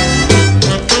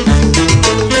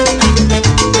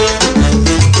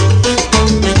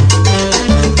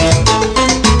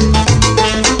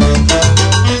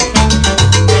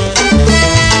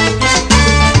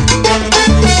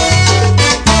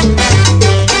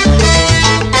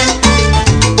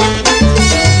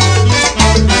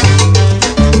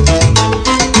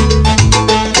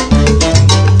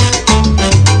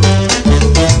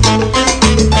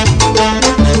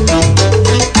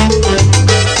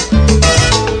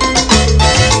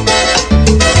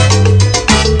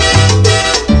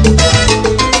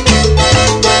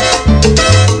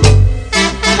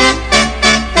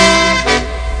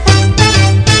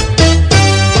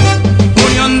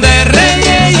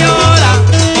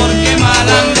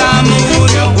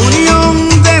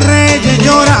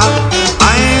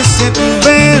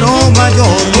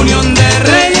 Unión de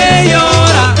Reyes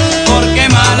llora porque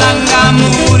Malanga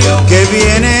murió. Que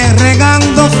viene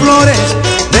regando flores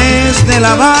desde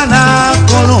La Habana,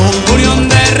 Colón. Unión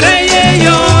de Reyes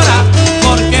llora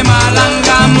porque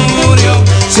Malanga murió.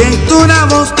 Siento una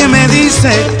voz que me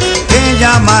dice que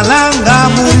ya Malanga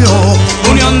murió.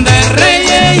 Unión de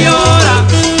Reyes llora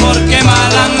porque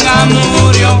Malanga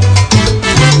murió.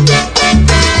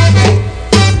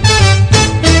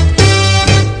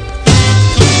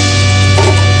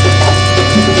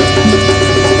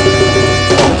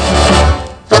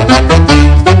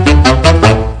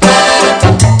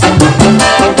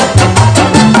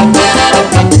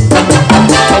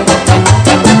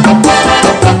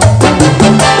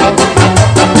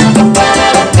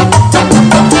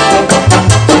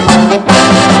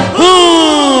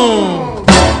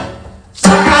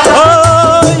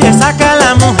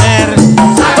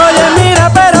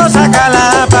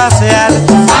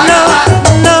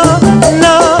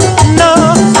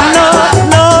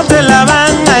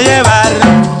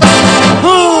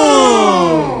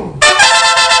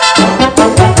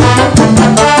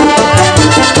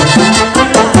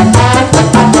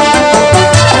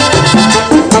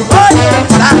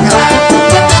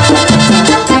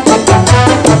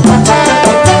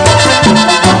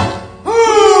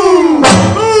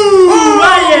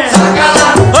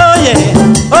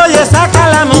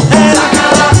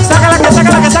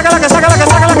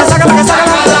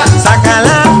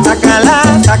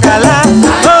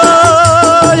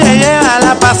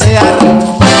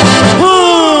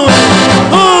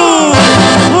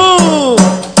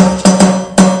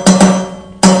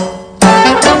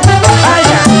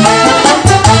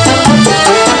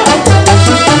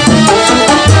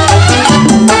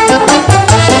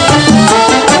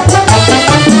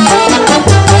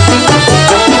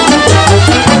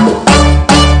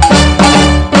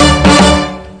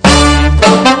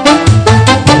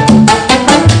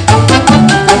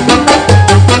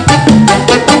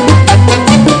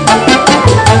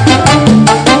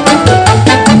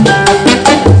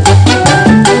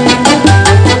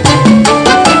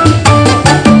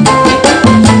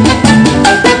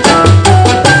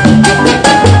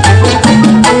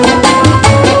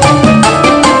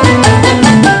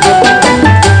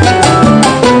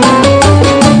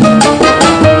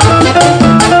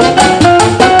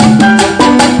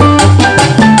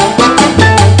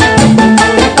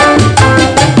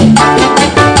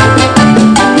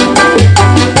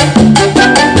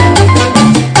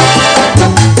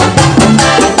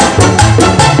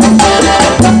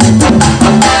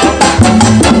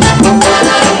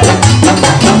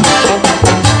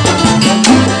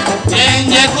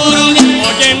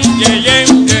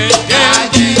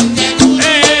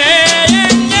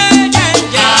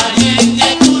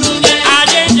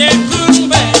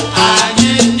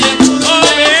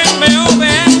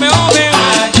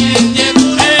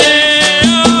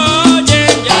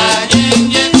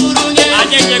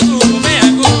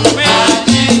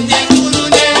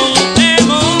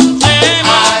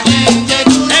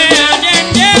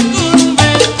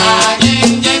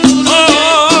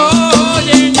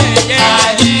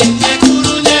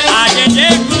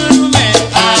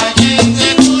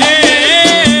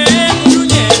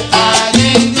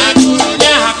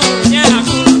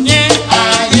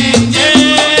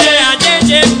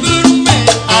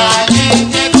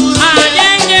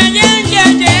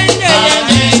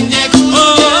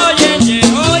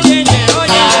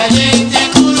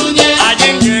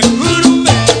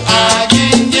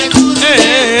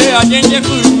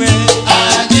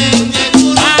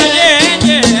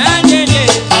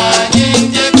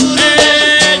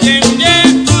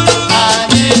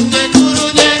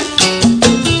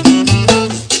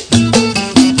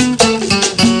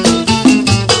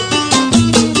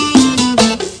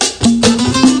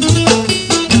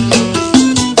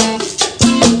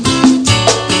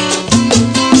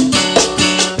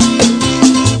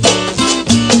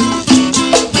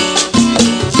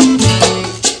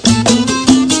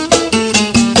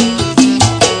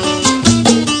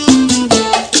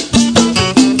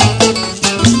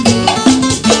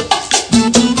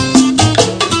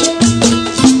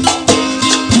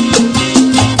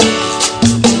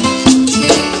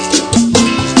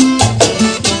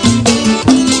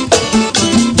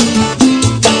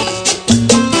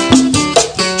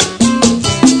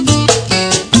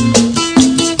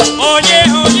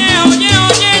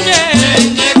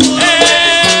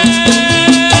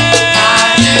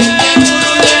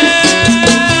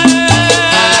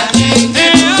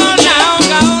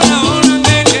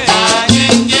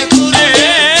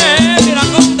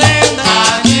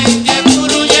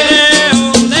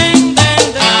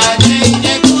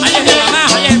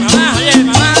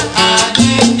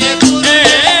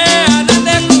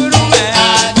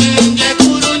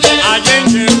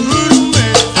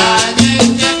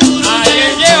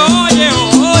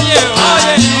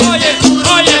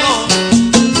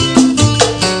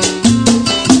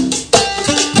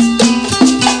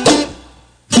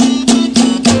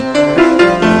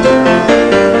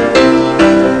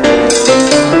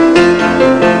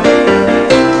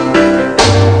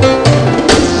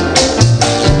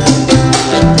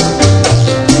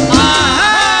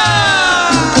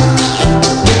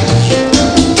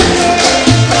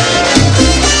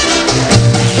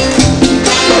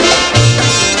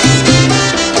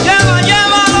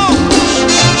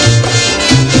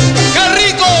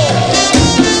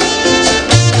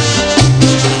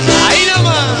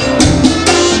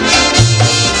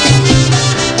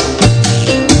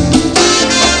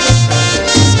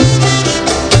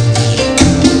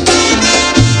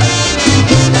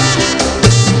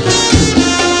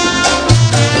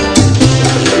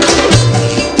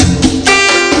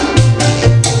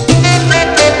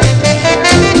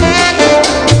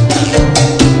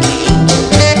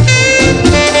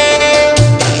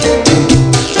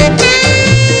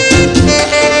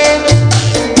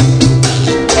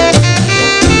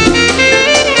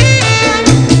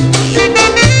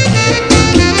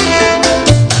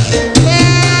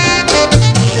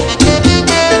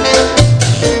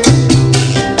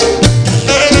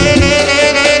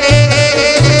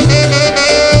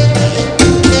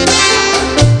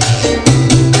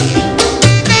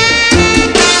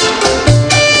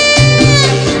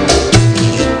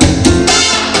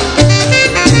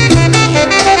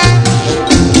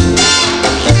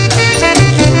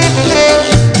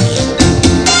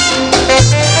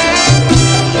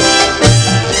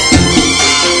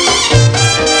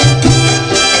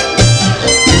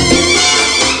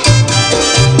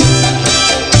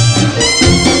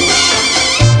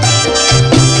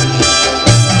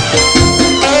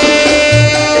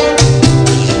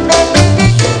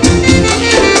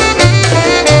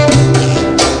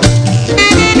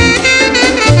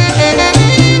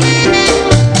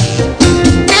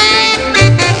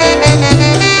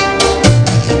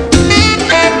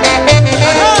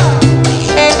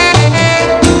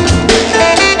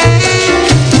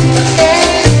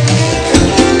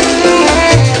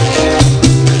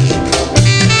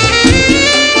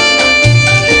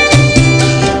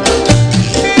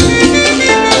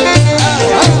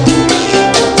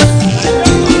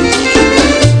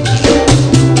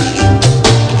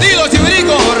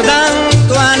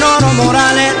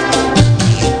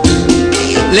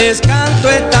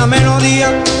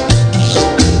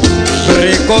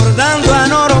 recordando a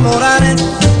Noro Morales,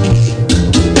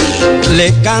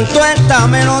 le canto esta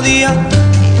melodía,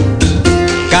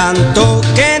 canto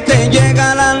que te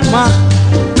llega al alma,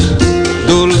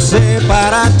 dulce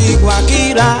para ti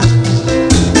Guajira,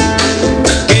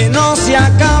 que no se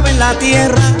acabe en la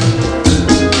tierra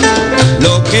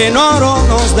lo que Noro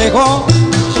nos dejó,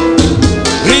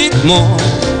 ritmo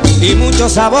y mucho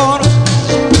sabor,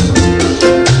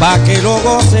 pa' que lo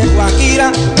goce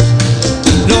Guajira,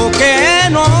 lo que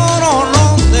Noro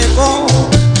nos dejó,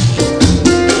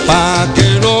 pa'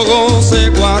 que lo goce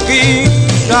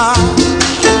Guajira.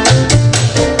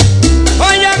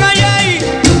 Oigan ahí,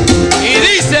 y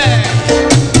dice: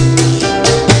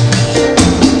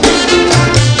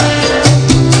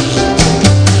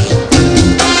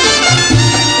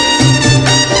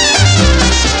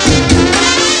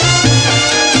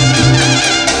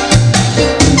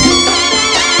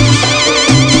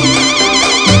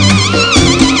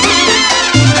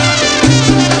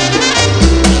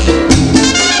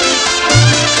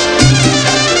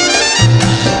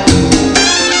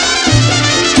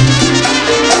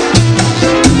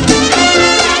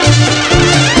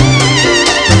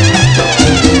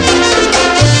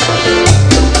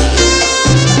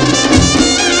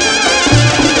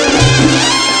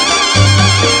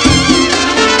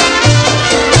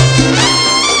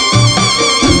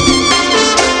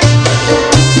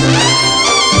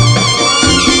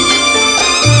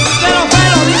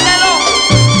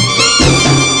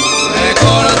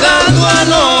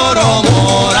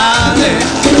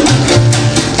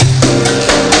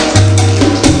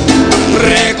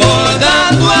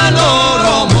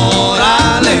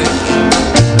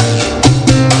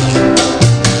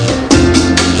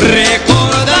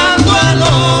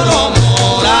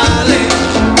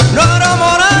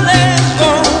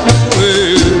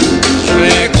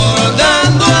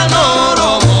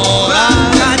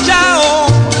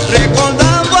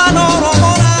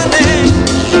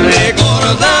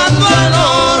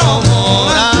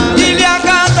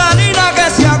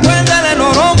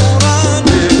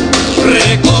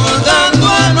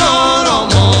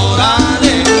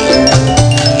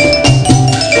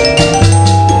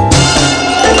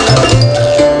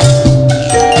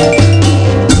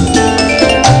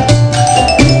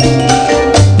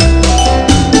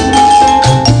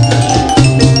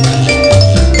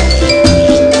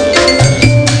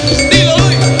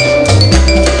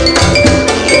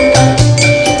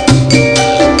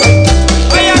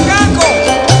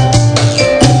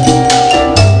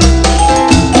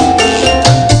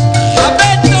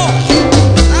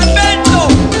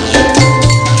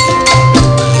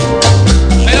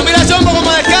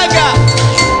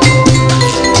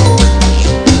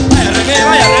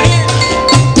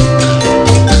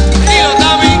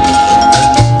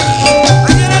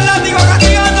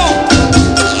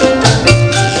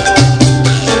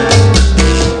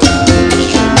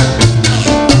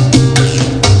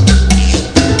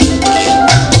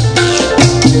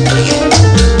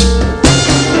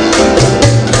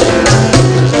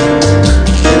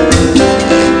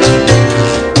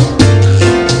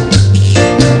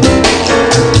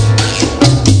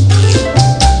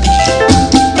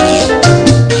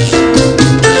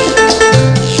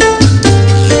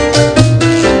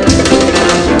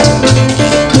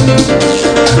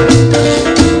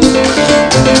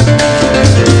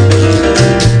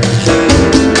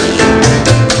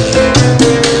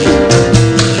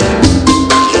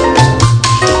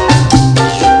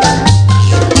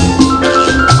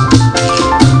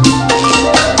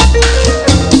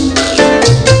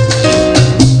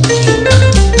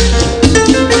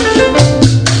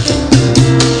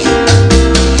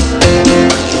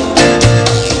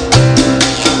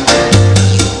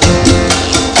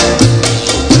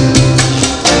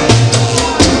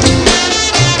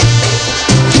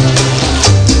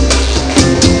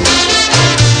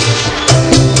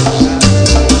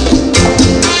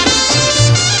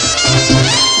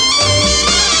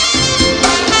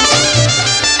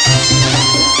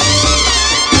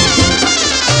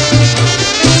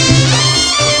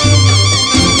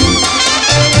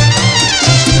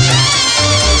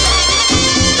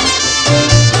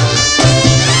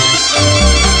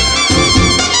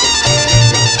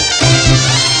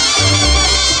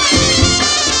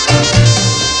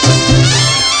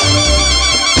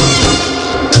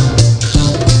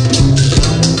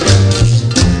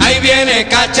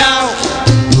 Cachao,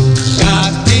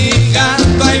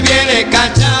 castigando, ahí viene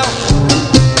Cachao,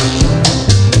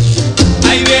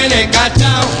 ahí viene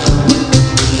Cachao,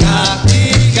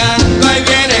 castigando, ahí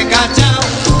viene Cachao,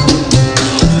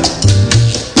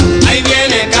 ahí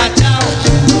viene Cachao,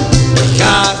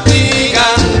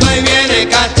 castigando, ahí viene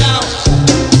Cachao.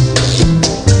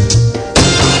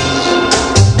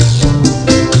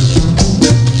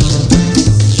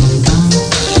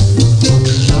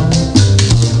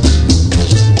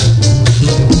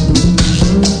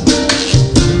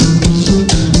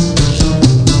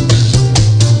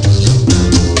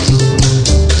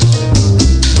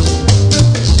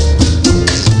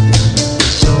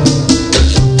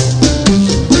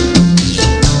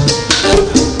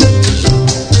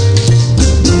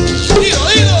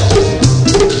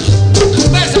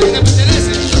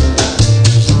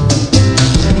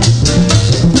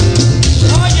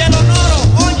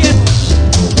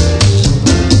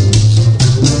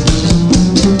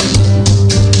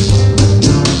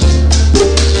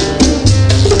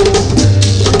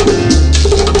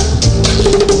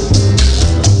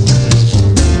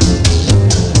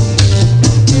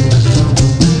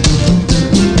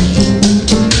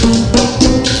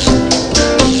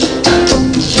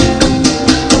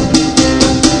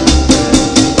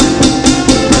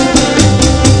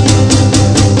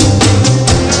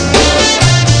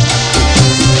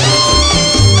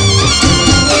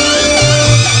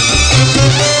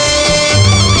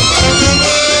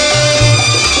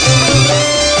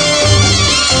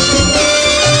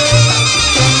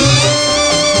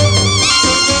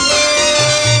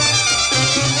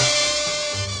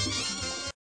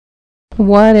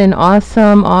 What an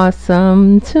awesome,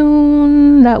 awesome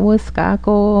tune. That was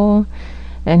Skako.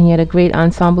 And he had a great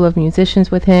ensemble of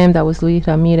musicians with him. That was Luis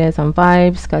Ramirez on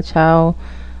vibes. Cachao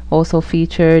also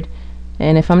featured.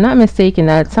 And if I'm not mistaken,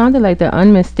 that sounded like the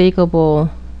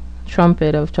unmistakable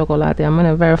trumpet of Chocolate. I'm going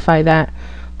to verify that.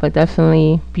 But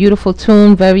definitely beautiful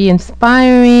tune, very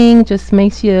inspiring. Just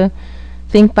makes you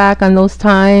think back on those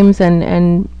times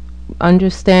and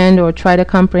understand or try to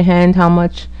comprehend how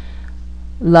much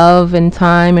love and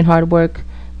time and hard work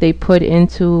they put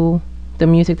into the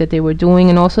music that they were doing,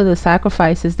 and also the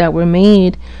sacrifices that were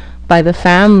made by the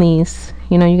families.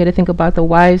 You know, you got to think about the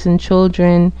wives and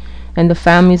children and the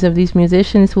families of these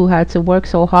musicians who had to work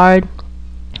so hard,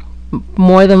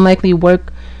 more than likely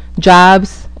work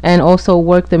jobs and also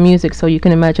work the music. So you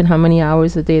can imagine how many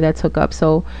hours a day that took up.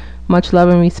 So much love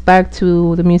and respect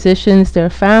to the musicians, their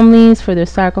families, for their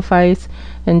sacrifice,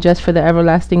 and just for the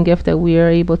everlasting gift that we are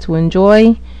able to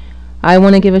enjoy. I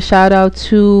want to give a shout out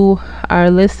to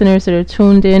our listeners that are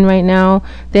tuned in right now.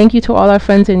 Thank you to all our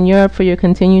friends in Europe for your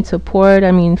continued support.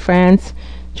 I mean, France,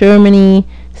 Germany,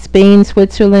 Spain,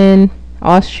 Switzerland,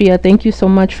 Austria. Thank you so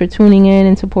much for tuning in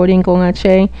and supporting Con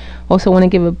H. Also want to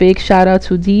give a big shout out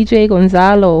to DJ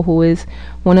Gonzalo, who is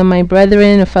one of my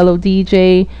brethren, a fellow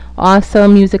DJ,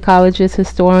 awesome musicologist,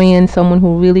 historian, someone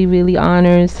who really, really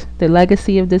honors the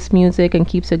legacy of this music and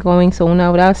keeps it going. So un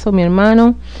abrazo, mi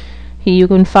hermano. You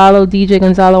can follow DJ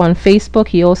Gonzalo on Facebook.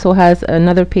 He also has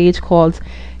another page called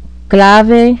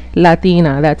Clave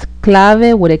Latina. That's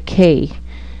Clave with a K.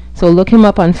 So look him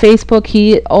up on Facebook.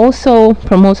 He also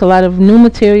promotes a lot of new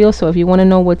material. So if you want to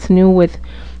know what's new with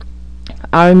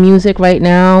our music right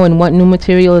now and what new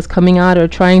material is coming out or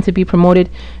trying to be promoted,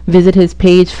 visit his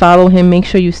page, follow him, make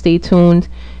sure you stay tuned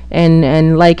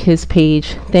and like his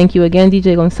page. Thank you again,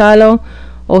 DJ Gonzalo.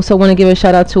 Also want to give a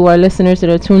shout out to our listeners that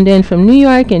are tuned in from New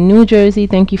York and New Jersey.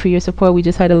 Thank you for your support. We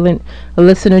just had a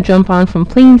listener jump on from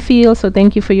Plainfield, so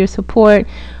thank you for your support.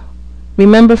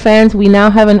 Remember, fans, we now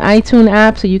have an iTunes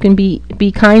app, so you can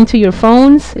be kind to your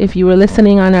phones. If you were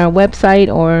listening on our website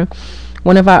or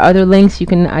one of our other links, you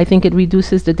can, I think it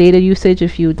reduces the data usage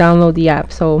if you download the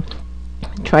app. So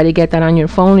try to get that on your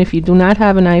phone. If you do not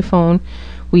have an iPhone,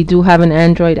 we do have an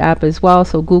Android app as well.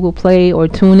 So Google Play or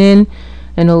TuneIn,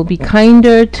 and it'll be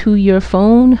kinder to your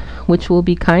phone, which will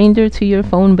be kinder to your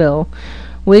phone bill.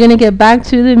 We're going to get back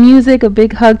to the music. A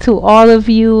big hug to all of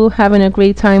you. Having a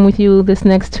great time with you. This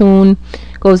next tune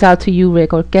goes out to you, Rick.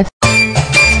 Orquesta.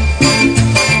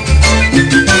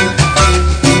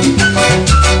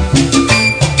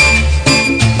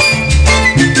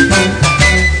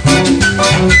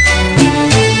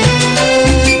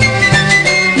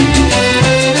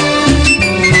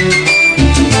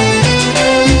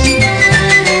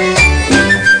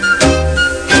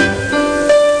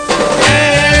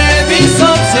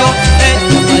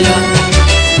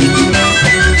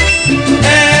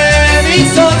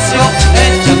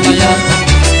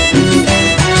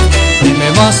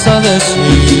 Vas a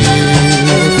decir,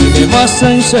 que me vas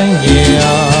a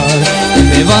enseñar, que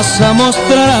me vas a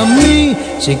mostrar a mí,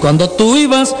 si cuando tú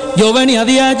ibas yo venía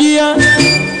de allá.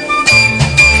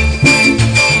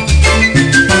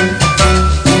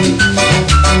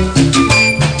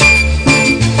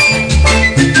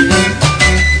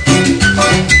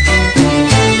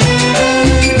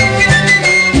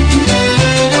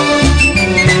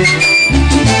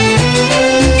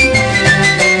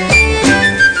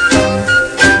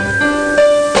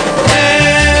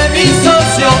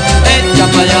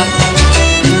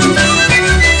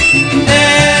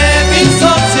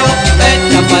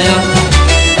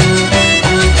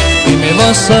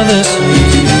 Vas a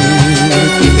decir,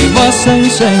 que me vas a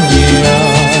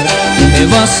enseñar, que me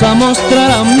vas a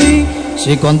mostrar a mí,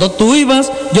 si cuando tú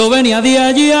ibas yo venía de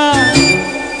allá.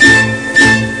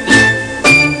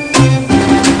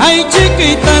 Ay,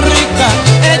 chiquita rica,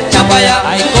 echa pa' allá.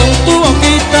 Ay, con tu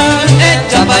boquita,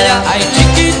 echa pa' allá. Ay,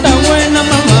 chiquita buena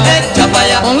mamá, echa pa'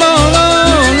 allá. Oh,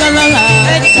 la, la, la,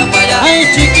 echa pa' allá. Ay,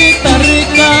 chiquita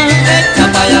rica, echa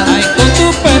pa' allá. Ay, con tu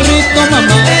perrito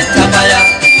mamá, echa pa' allá.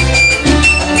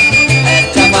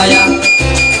 Echa pa' allá,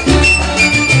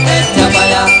 echa pa'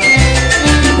 allá,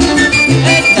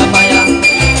 echa pa' allá,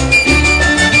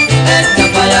 echa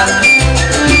pa' allá,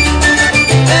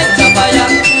 echa pa' allá,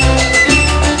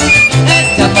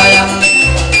 echa pa' allá.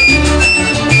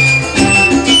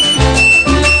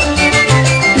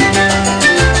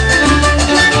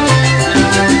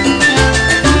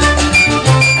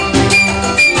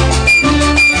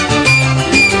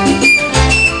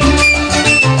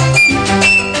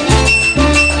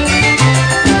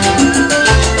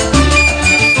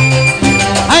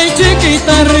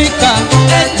 Rica,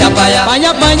 echa pa' allá, pa'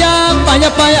 allá, pa' allá, pa'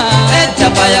 allá pa' allá,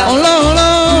 echa pa' allá, hola,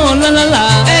 hola, la, la,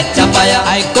 la, echa pa' allá,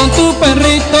 ay, con tu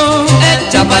perrito,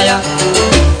 echa pa' allá.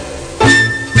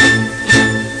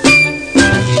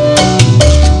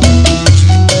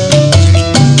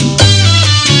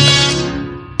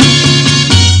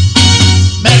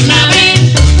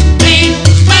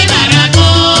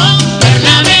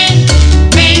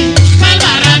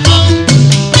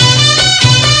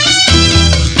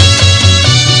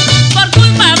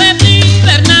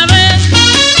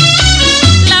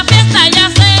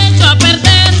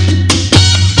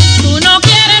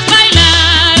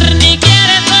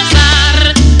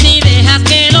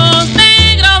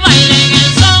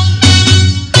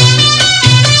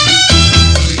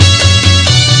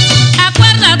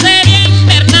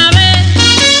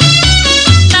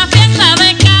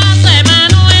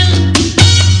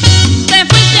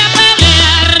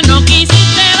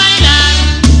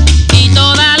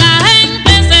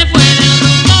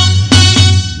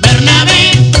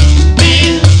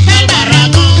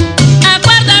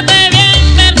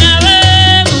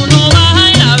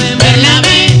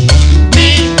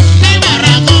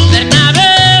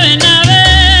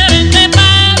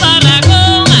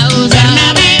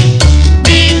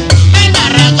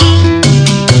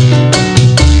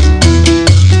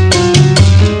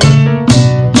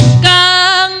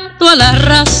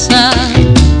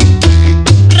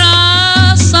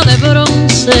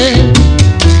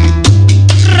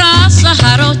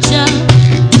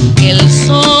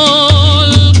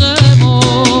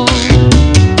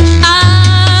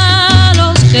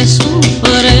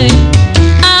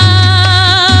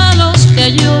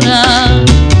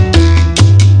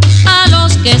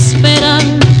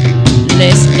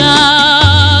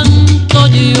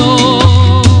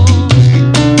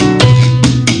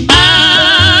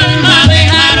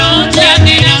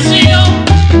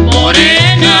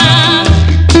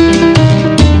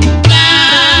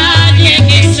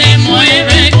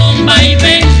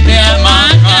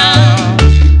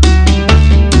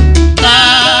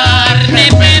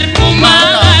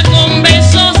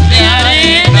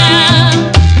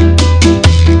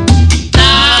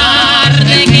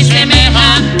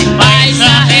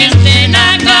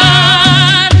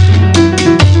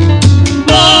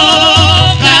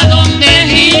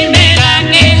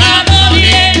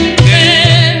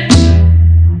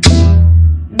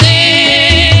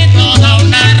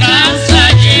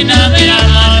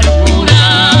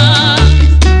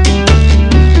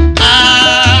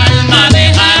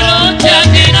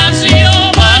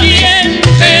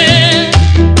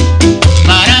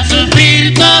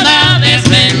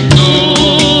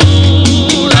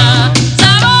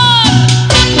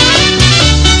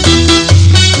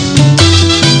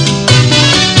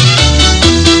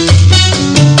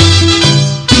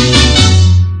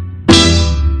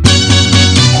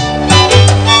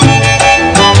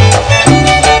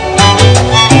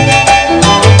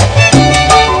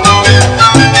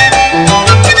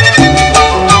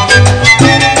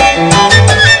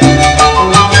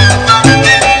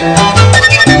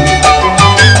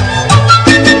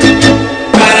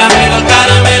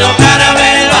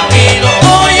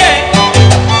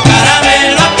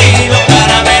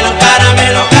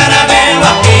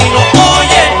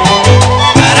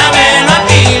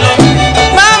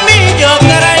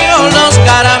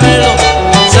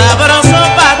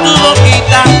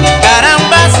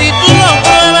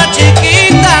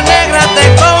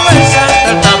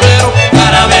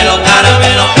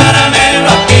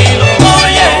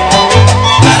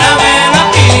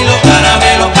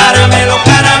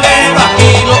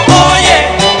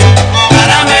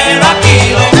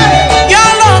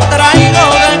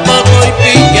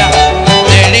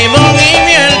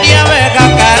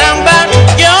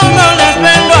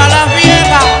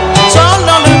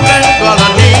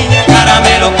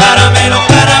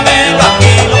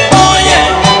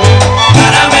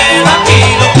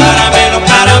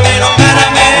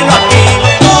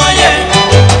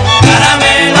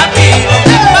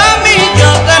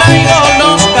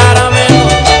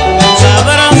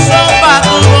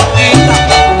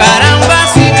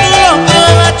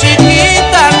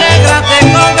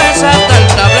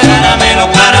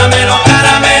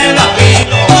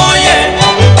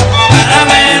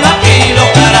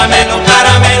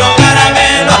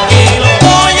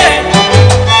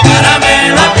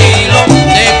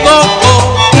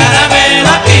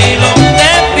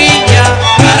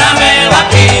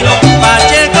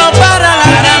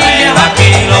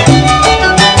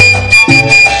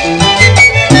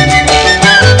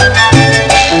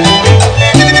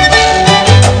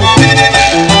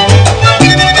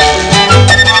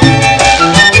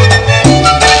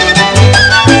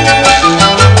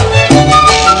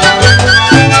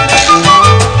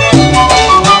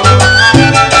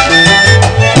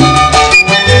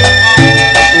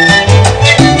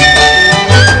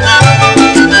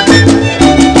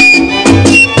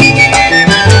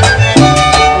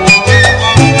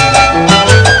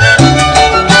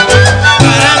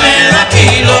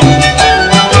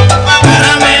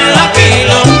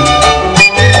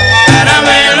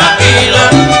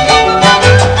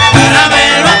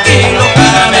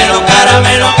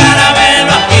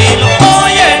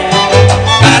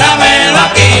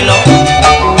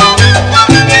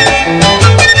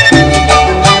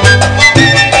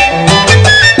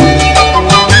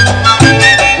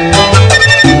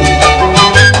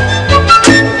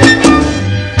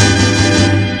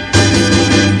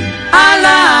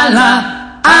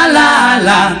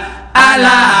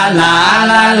 la la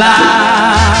la la.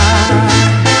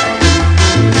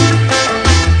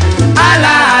 A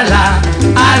la la,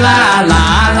 a la la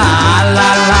la la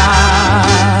la.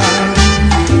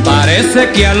 Parece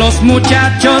que a los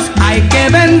muchachos hay que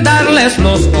vendarles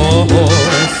los ojos,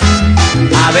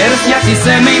 a ver si así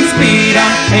se me inspira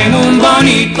en un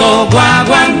bonito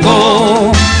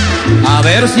guaguancó. A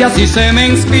ver si así se me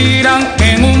inspiran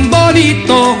en un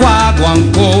bonito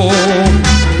guaguancó.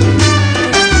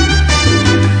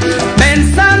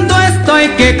 Pensando estoy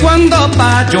que cuando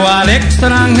Payo al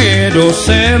extranjero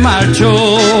se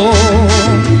marchó,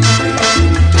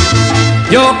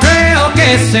 yo creo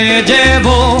que se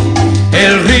llevó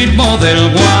el ritmo del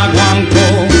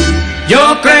guaguancó.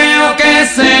 Yo creo que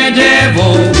se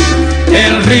llevó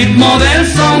el ritmo del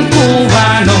son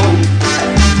cubano.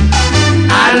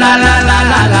 A la la la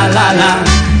la la la la.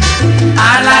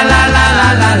 A la la la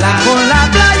la la la. Por la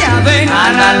playa ven.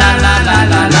 A la la la la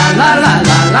la la la la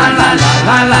la la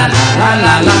la la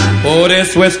la la. Por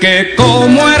eso es que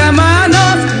como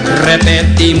hermanos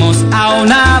repetimos a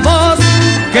una voz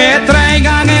que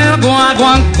traigan el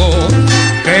guaguancó,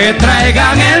 que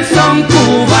traigan el son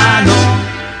cubano.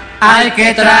 Hay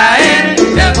que traer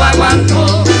el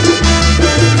guaguancó.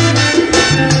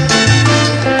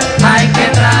 Hay que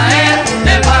traer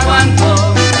el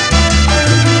guaguancó.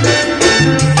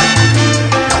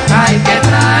 Hay que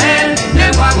traer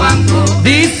el guaguancó.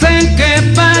 Dicen que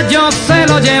Payo se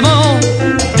lo llevó.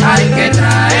 Hay que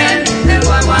traer el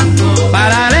guaguancó.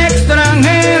 Para el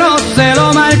extranjero se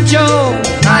lo marchó.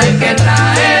 Hay que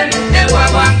traer el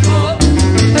guaguancó.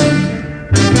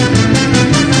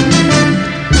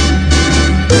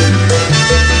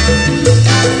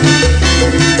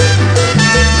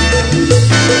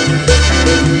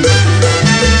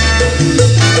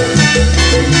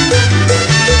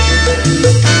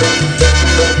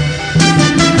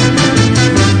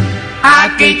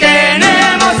 Aquí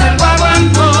tenemos el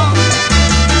guaguancó.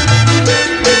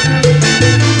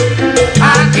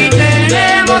 Aquí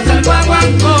tenemos el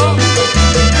guaguancó.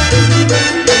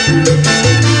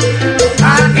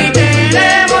 Aquí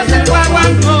tenemos el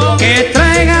guaguancó. Que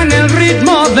traigan el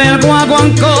ritmo del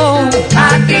guaguancó.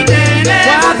 Aquí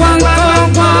tenemos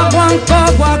guaguancó,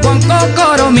 guaguancó,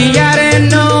 coro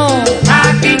millareno.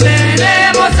 Aquí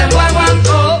tenemos el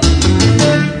guaguancó.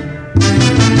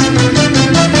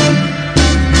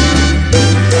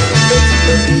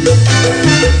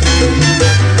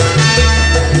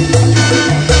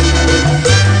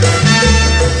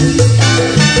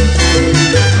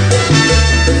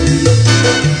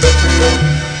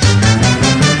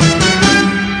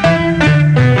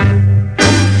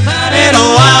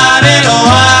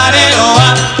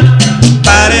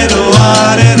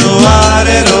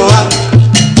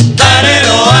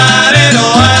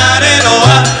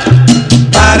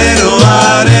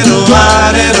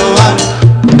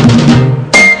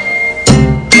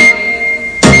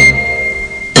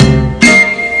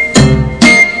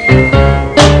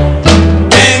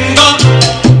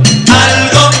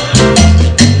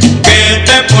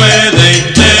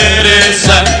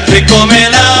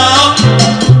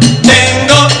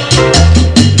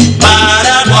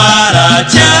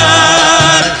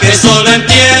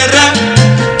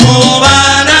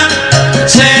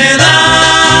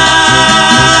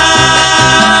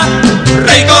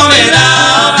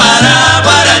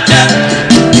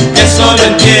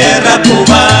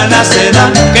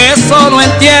 Que solo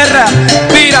en tierra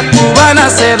pira cubana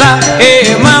se da,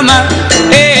 mamá,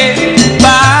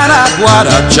 para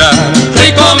guarachar.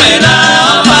 Rico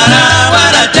melao para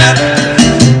guarachar,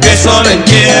 que solo en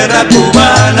tierra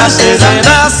cubana se da. Se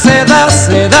da, se da,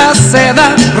 se da, se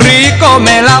da, rico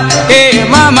melao,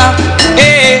 mamá,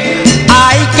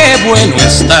 ay qué bueno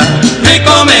está.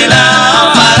 Rico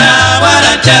melao para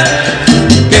guarachar,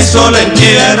 que solo en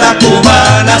tierra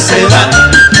cubana se da.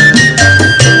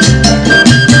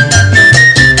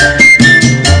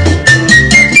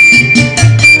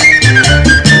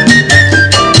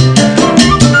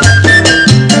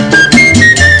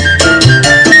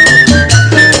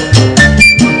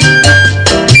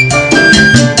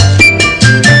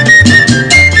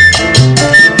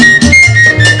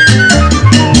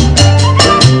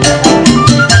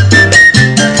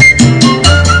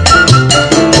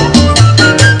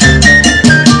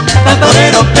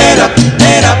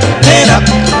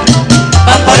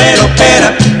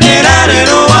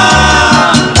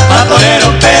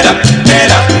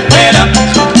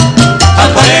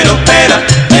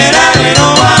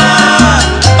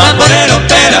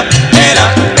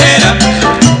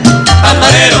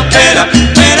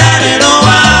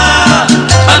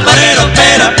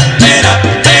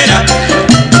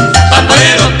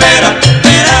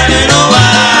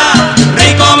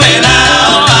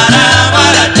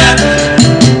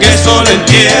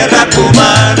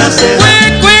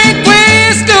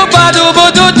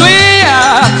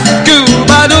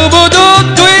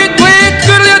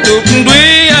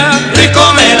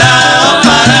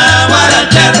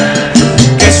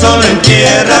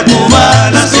 tierra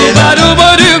cubana se da.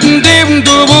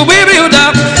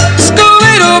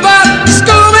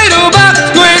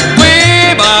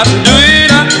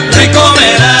 Rico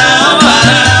melao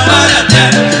para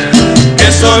baratear, que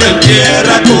solo en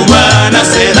tierra cubana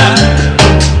se da.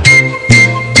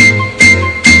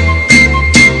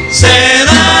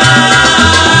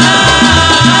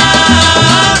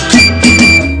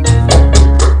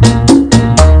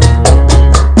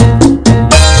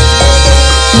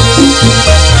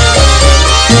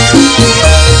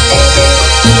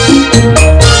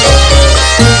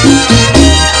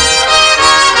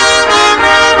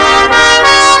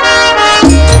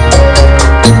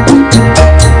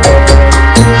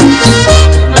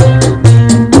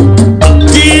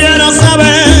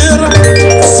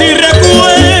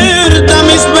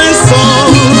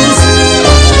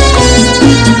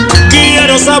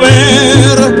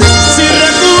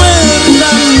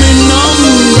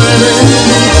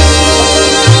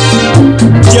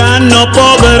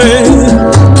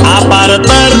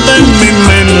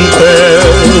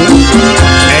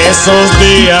 Esos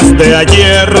días de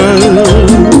ayer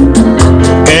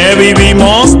que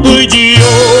vivimos tú y yo.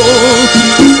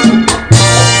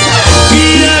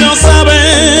 Quiero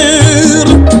saber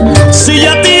si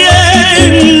ya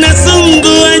tienes un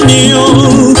dueño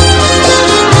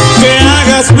que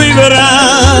hagas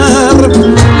vibrar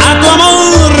a tu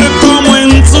amor como en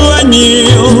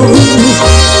sueños.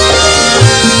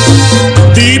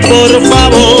 Di por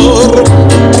favor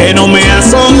que no me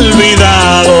has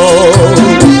olvidado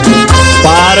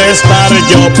para estar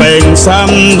yo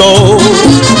pensando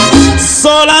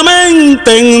solamente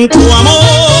en tu amor.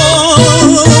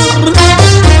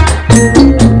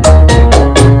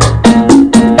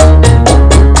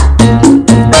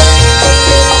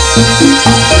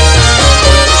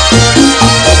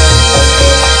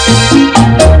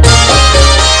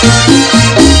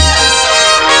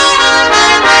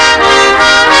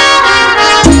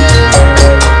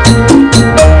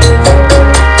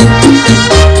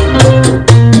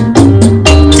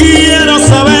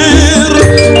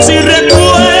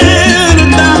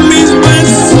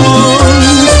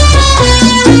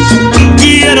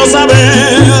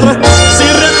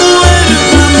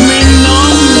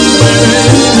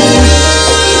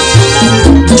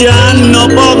 No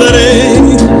podré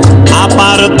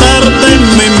apartarte en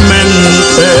mi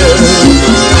mente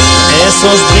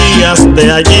esos días de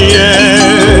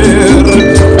ayer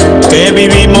que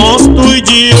vivimos tú y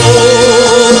yo.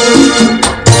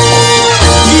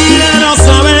 Quiero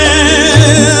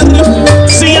saber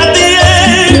si ya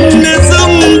tienes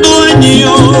un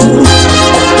dueño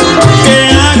que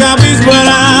haga vibrar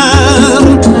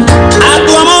a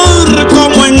tu amor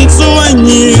como en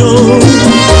sueños.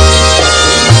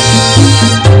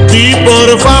 Di por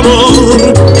favor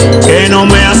que no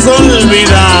me has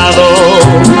olvidado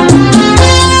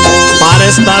para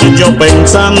estar yo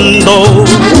pensando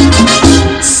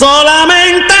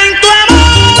solamente en tu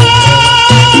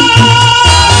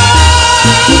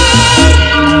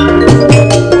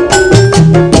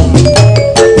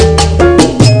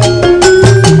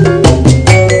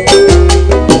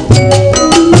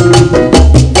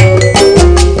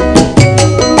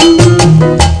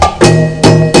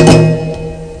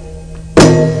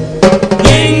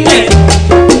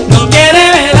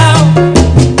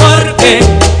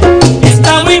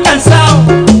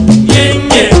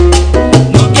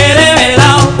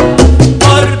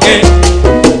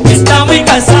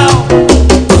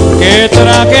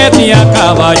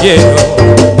caballero,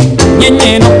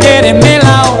 ñeñe no quiere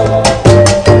melao,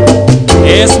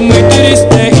 es muy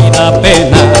triste y da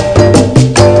pena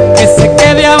que se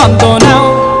quede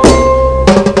abandonado.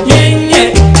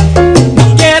 Ñeñe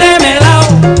no quiere melao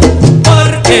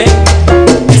porque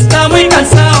está muy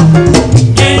cansado.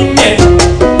 Ñeñe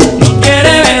no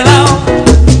quiere melao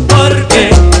porque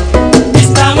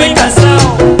está muy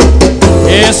cansado.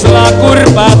 Es la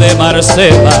culpa de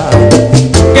Marcela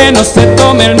que no se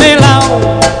tome el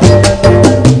melao,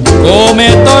 come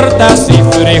tortas y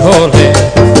frijoles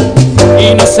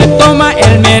y no se toma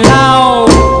el melao.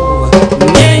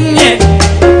 Ñeñe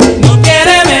no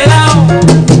quiere melao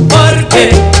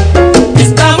porque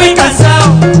está muy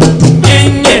cansado.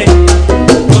 Ñeñe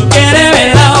no quiere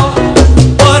melao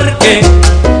porque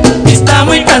está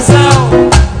muy cansado.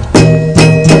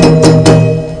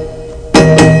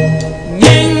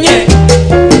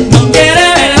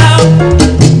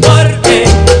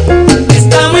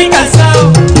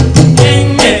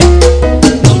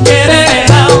 Quiere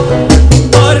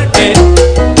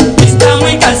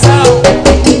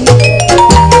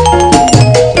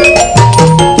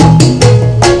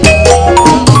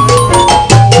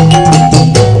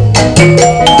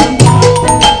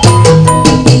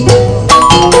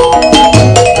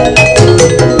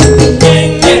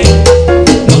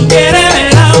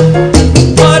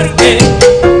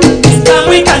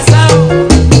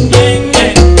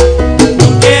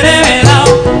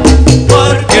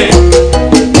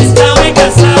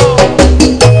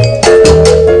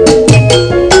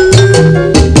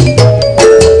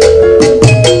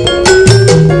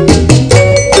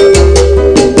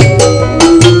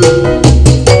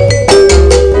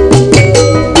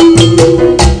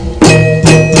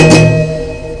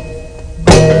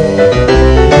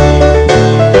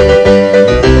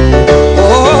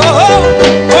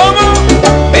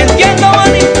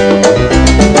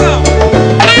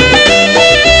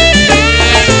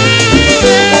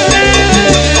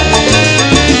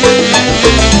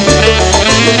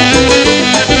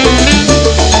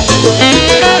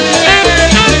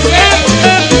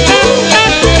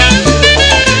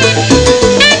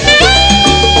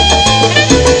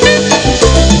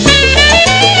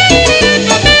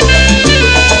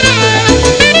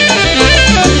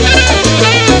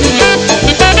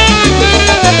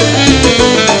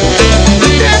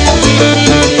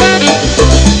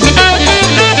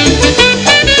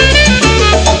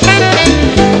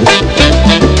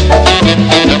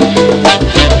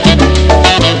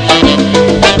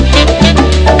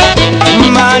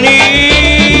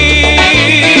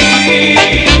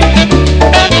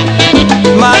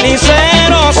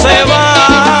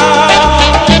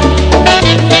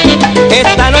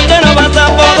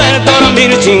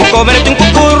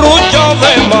serrucho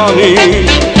de maní.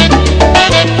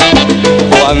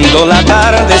 Cuando la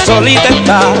tarde solita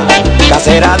está,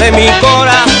 casera de mi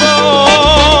corazón,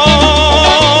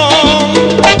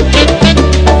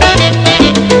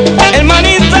 el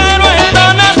manicero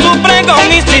entona su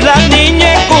pregón y si la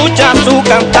niña escucha su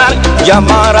cantar,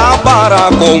 llamará para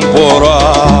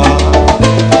comporar.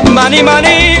 Mani,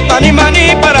 mani, mani,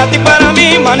 mani, para ti, para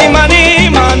mí, mani, mani,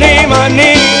 mani,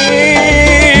 mani.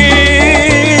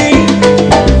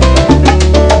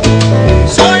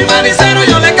 Soy manicero,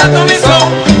 yo le canto mi son,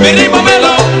 mi ritmo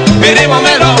melo,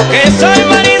 que soy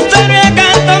manicero y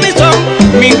canto mi son,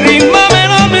 mi ritmo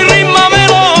melo, mi ritmo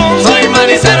melo. Soy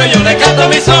manicero, yo le canto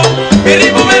mi son, mi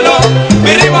ritmo melo,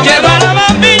 mi ritmo melo. Lleva la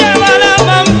mambi, lleva la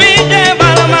mambi,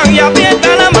 lleva la man y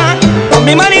aprieta la man con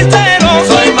mi manicero.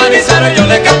 Soy manicero, yo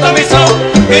le canto mi son,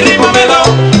 mi ritmo melo,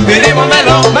 mi ritmo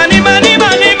melo. Mani, mani,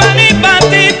 mani, mani, para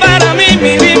ti, para mí,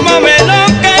 mi ritmo melo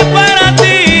que para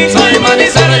ti. Soy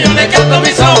manicero, yo le canto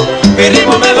mi son, mi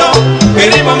ritmo melo, mi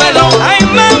ritmo melo. Ay,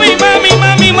 mami, mami,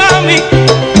 mami, mami,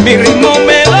 mi ritmo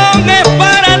melón es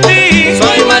para ti.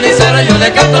 Soy manicero, yo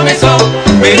le canto mi son,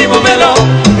 mi ritmo melo,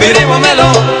 mi ritmo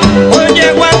melo.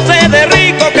 Oye, guance de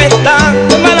rico que está,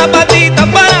 toma la patita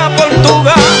para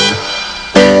Portugal.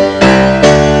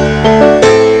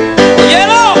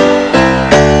 Óyelo.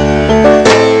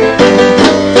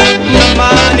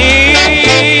 Maní,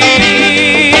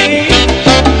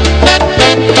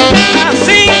 a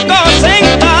 5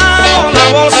 centavos la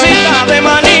bolsita de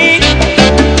maní.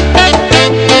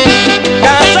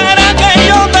 Casera que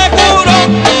yo te juro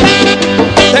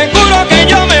que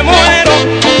yo me muero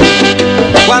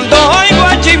cuando oigo a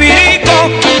Chivirico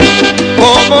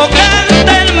como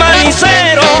canta el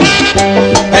manicero.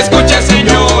 Escuche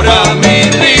señora mi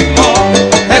ritmo,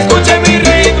 escuche mi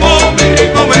ritmo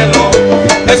melo.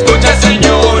 Escuche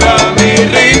señora mi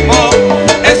ritmo,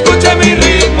 escuche mi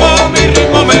ritmo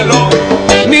melo.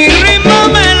 Mi ritmo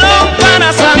melón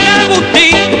para San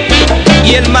Agustín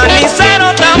y el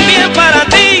manicero también para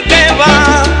ti que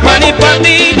va. Mani para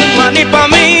ti, mani para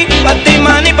mí, para ti,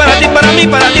 mani para ti, para mí,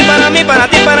 para ti, para mí, para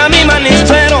ti, para mí,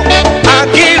 manicero.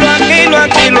 Aquilo, aquilo,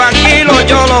 aquilo, aquilo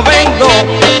yo lo vendo.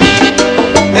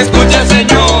 Escuche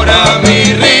señora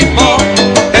mi ritmo,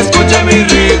 escuche mi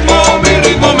ritmo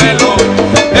melo.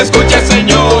 Escuche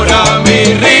señora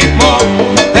mi ritmo,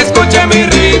 escuche mi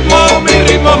ritmo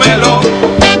melo.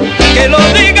 Que lo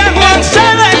diga Juan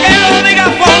Cede, que lo diga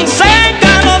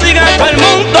Fonseca, lo diga todo el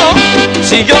mundo.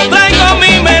 Si yo traigo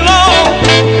mi melón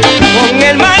con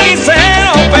el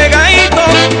manicero pegadito,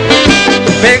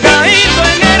 pegadito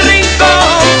en el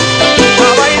rincón,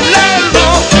 pa' bailarlo,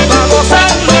 pa'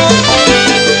 gozarlo,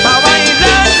 pa'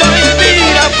 bailarlo y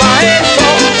mira pa' eso.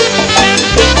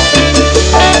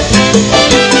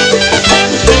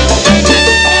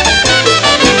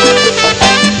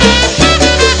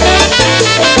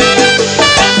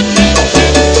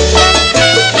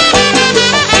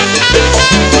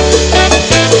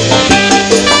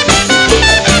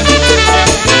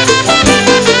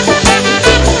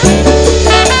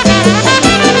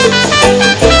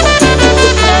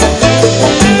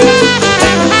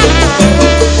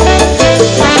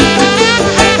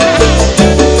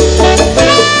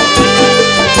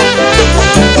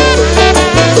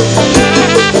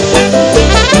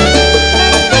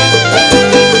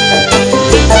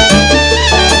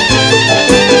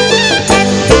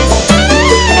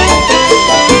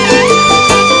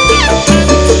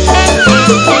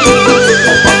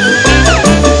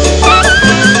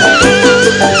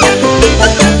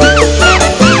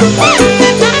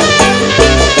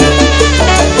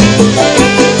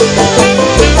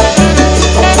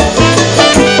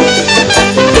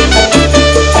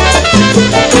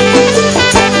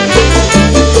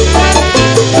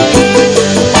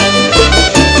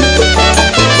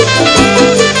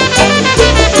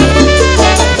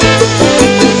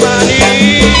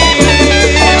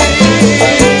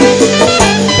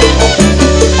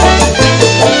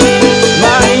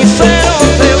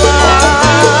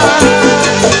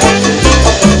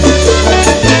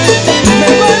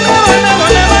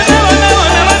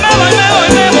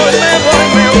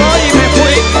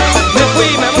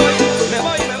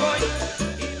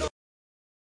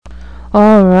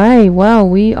 All right, well,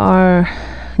 we are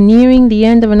nearing the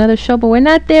end of another show, but we're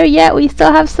not there yet. We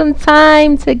still have some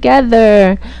time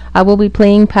together. I will be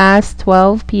playing past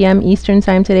 12 p.m. Eastern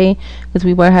time today because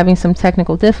we were having some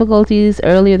technical difficulties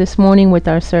earlier this morning with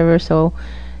our server. So,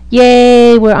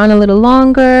 yay, we're on a little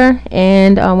longer.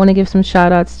 And I want to give some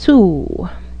shout outs to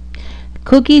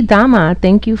Cookie Dama.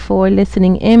 Thank you for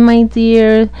listening in, my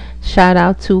dear. Shout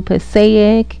out to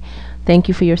Passaic. Thank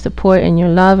you for your support and your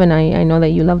love, and I know that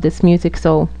you love this music,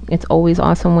 so it's always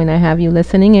awesome when I have you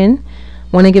listening in.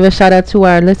 Want to give a shout out to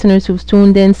our listeners who've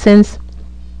tuned in since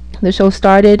the show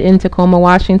started in Tacoma,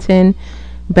 Washington,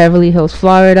 Beverly Hills,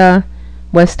 Florida,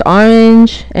 West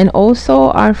Orange, and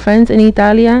also our friends in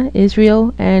Italia,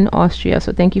 Israel, and Austria.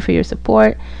 So thank you for your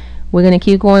support. We're going to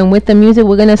keep going with the music.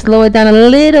 We're going to slow it down a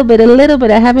little bit.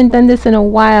 I haven't done this in a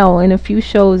while, in a few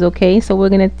shows, okay? So we're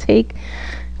going to take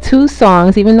 2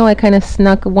 songs, even though I kind of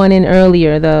snuck one in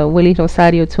earlier. The Willie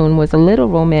Rosario tune was a little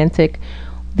romantic.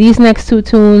 These next 2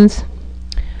 tunes,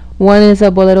 one is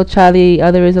a bolero cha, the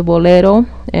other is a bolero,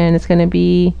 and it's going to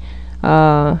be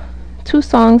 2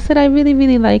 songs that I really,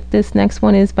 really like. This next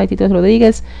one is by Tito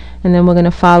Rodriguez, and then we're going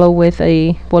to follow with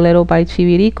a bolero by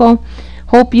Chivirico.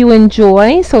 Hope you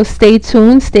enjoy, so stay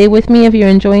tuned. Stay with me if you're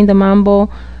enjoying the mambo,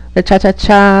 the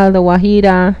cha-cha-cha, the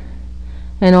guajira,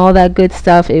 and all that good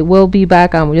stuff. It will be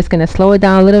back on. We're just going to slow it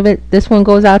down a little bit. This one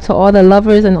goes out to all the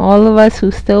lovers and all of us who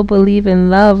still believe in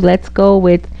love. Let's go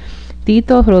with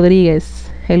Tito Rodriguez,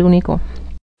 El Único.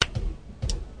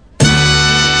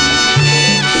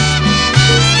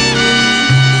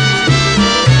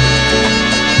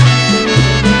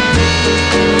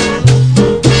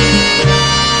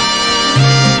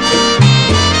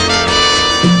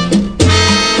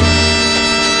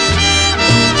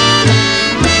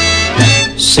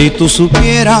 Si tú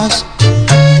supieras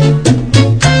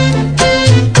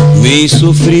mi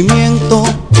sufrimiento,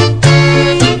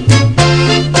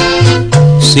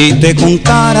 si te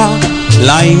contara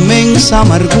la inmensa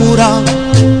amargura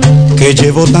que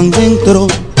llevo tan dentro,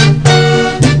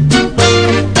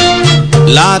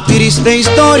 la triste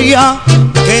historia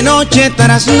que noche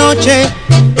tras noche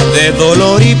de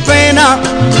dolor y pena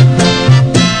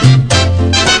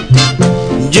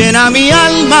llena mi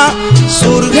alma,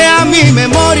 surge a mi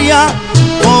memoria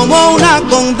como una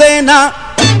condena.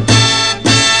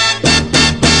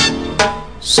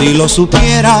 Si lo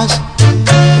supieras,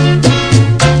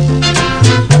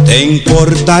 te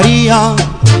importaría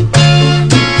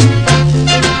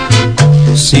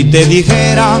si te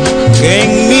dijera que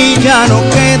en mí ya no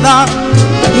queda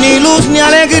ni luz ni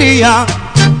alegría,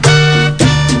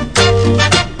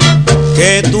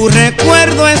 que tu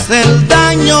recuerdo es el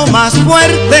daño más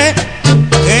fuerte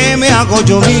que me hago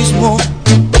yo mismo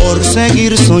por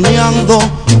seguir soñando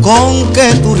con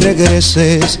que tú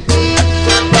regreses.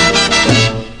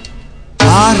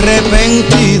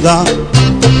 Arrepentida,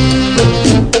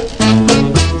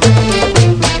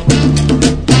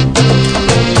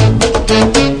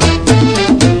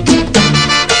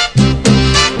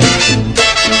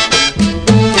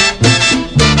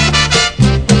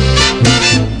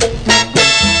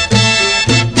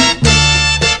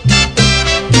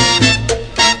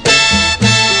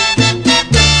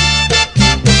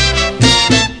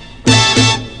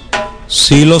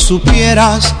 si lo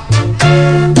supieras,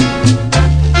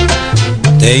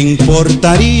 te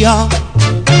importaría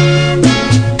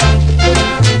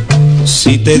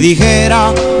si te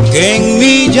dijera que en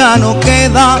mí ya no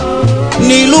queda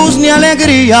ni luz ni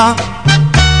alegría,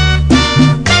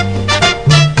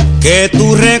 que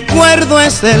tu recuerdo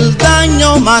es el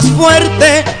daño más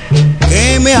fuerte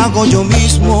que me hago yo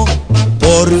mismo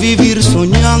por vivir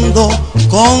soñando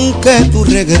con que tú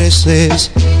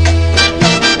regreses.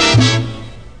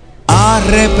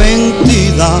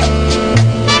 Arrepentida,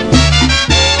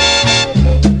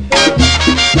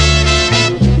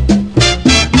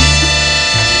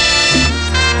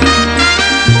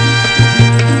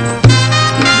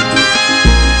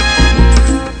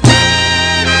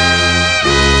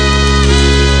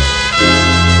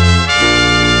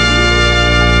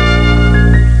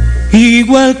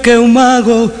 igual que un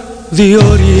mago de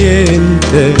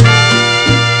Oriente,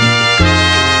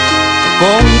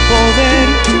 con poder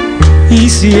y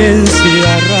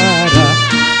ciencia rara,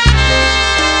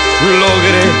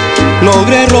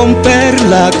 logré romper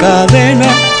la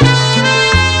cadena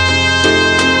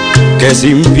que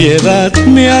sin piedad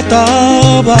me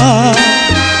ataba.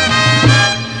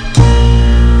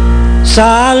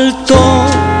 Saltó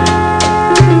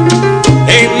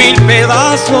en 1000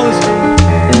 pedazos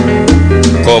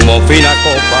como fina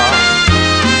copa.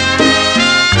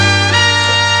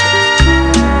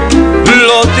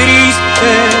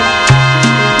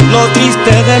 Lo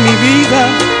triste de mi vida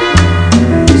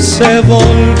se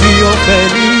volvió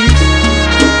feliz.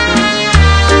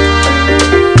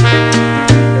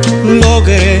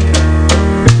 Logré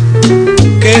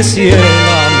que si el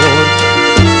amor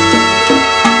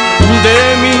de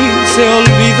mí se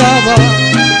olvidaba,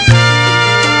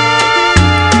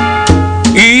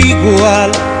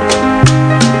 igual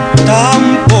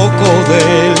tampoco de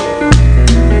él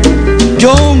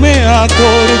yo me acordaba.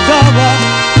 recordaba.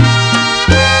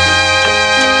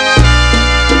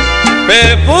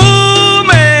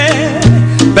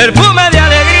 Perfume de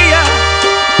alegría,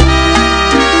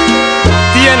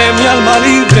 tiene mi alma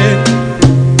libre,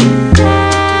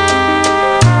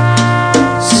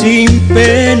 sin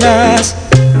penas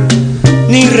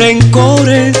ni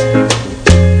rencores,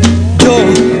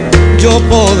 yo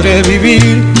podré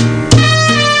vivir.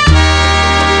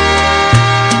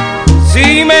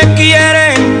 Si me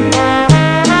quieren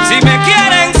sé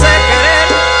querer,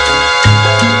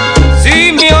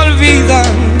 si me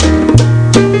olvidan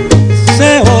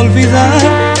sé olvidar,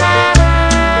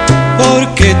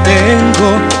 porque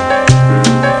tengo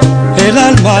el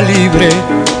alma libre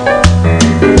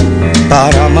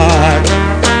para amar.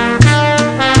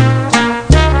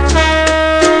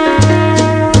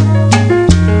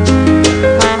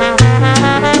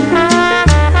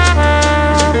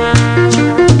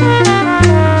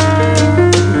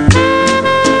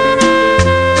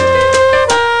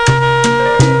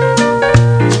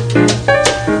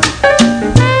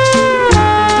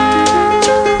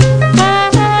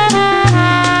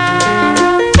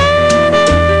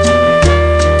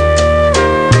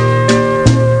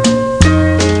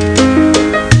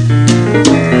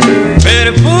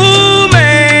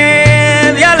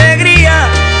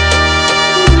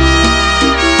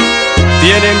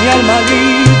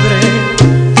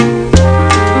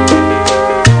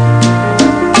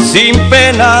 Sin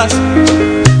penas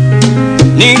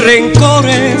ni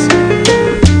rencores,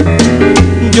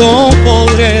 yo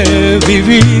podré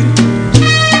vivir.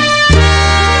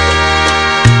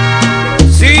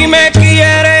 Si me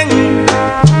quieren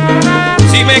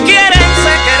sé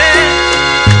querer,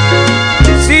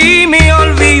 si me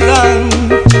olvidan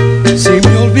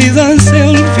sé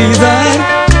olvidar,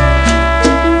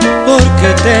 porque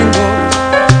tengo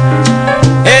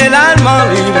el alma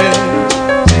libre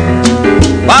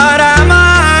para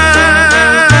amar.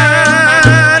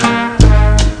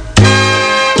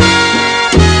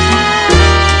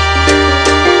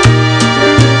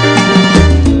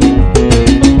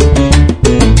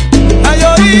 Ay,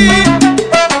 oí.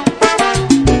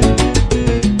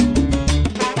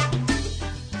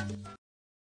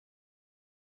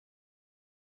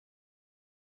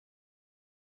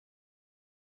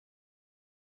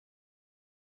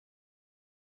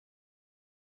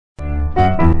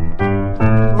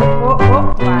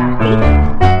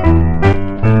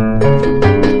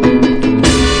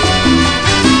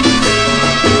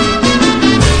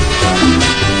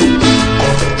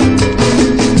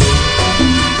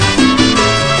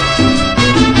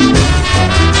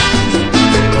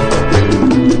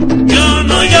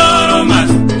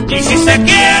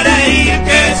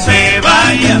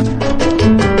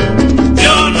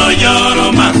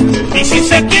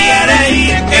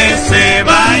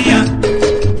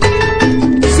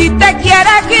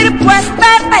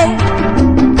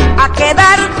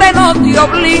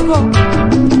 Obligo,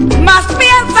 más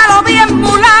piénsalo bien,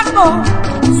 mulato,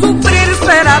 sufrir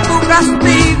será tu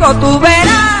castigo, tú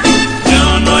verás.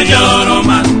 Yo no lloro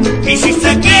más, y si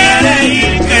se quiere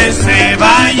ir, que se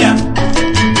vaya.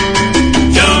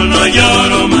 Yo no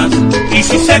lloro más, y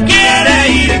si se quiere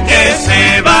ir, que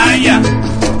se vaya.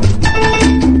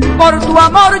 Por tu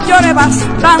amor lloré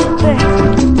bastante,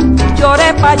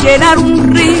 lloré para llenar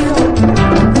un río,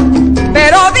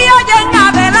 pero de hoy en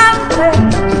adelante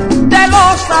de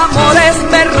los amores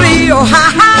me río,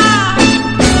 jaja.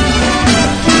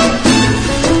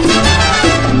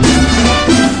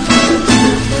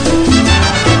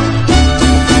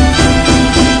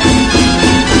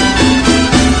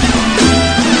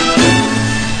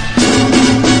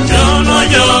 Yo no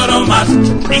lloro más,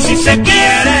 y si se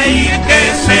quiere ir, que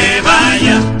se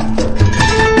vaya.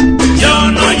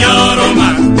 Yo no lloro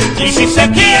más, y si se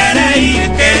quiere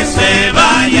ir, que se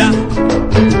vaya.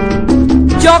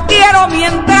 Yo quiero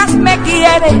mientras me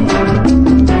quieren,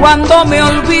 cuando me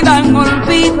olvidan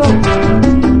olvido,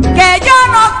 que yo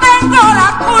no tengo la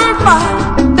culpa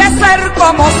de ser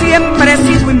como siempre he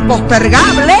sido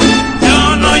impostergable.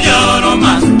 Yo no lloro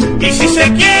más, y si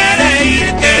se quiere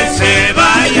ir, que se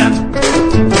vaya.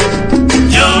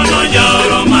 Yo no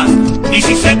lloro más, y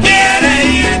si se quiere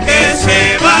ir, que se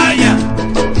vaya.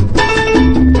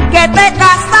 Que te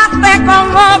casaste con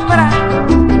otra,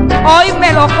 hoy me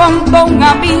lo contó un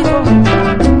amigo.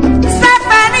 Sé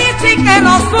feliz y que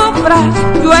no sufras,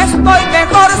 yo estoy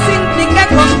mejor sin ti que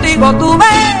contigo, tú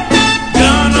ves.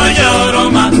 Yo no lloro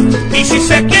más, y si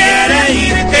se quiere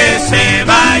ir, que se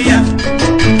vaya.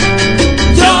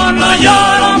 Yo no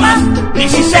lloro más, y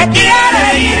si se quiere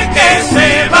ir, que se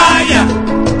vaya.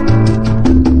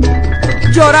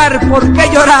 Llorar llorar? ¿Por qué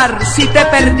llorar si te he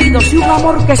perdido? Si un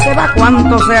amor que se va,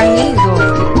 ¿cuántos se han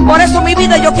ido? Por eso, mi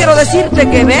vida, yo quiero decirte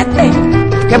que vete,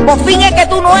 que por fin es que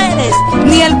tú no eres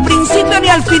ni el principio ni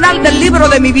el final del libro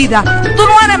de mi vida. Tú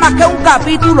no eres más que un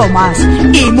capítulo más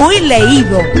y muy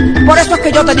leído. Por eso es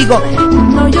que yo te digo,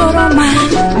 no lloro más,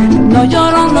 no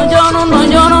lloro, no lloro, no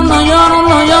lloro, no lloro,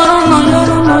 no lloro, no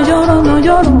lloro, no lloro, no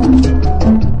lloro.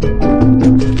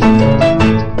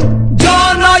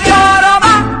 Yo no lloro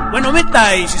más. Bueno,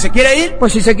 Mita, ¿y si se quiere ir?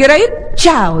 Pues si se quiere ir,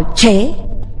 chao, che.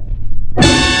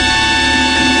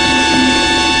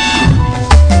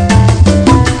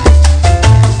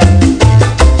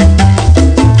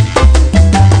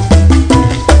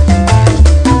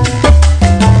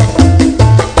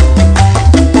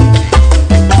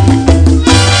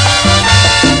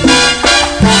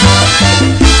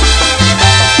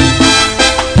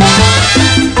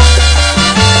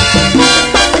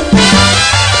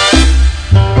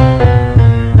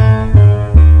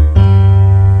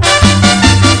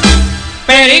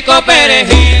 Perico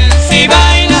perejil, si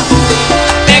baila,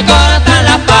 te cortan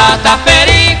las patas,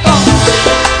 perico.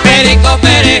 Perico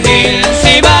perejil,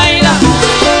 si baila,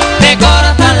 te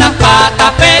cortan las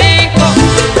patas, perico.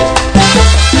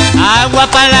 Agua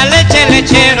para la leche,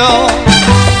 lechero,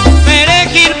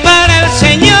 perejil para el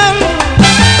señor.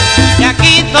 Y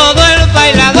aquí todo el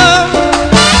bailador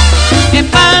es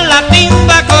para la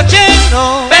timba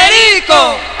cochero.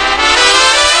 Perico,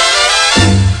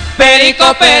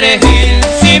 perico perejil,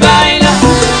 si baila,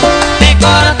 te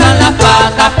cortan las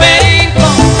patas, perico.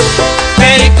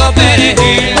 Perico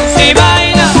perejil, si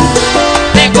baila,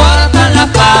 te cortan las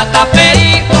patas,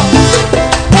 perico.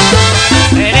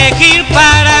 Perejil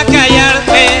para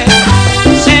callarte,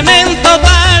 cemento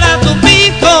para tu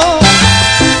pico.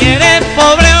 Si eres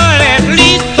pobre o eres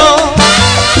listo,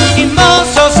 y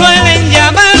mozo suelen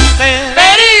llamarte.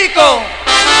 Perico,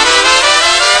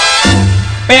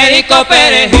 perico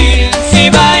perejil, si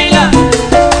baila,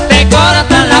 te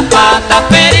cortan las patas,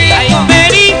 perico. Ay,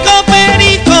 perico,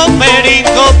 perico,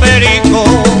 perico, perico,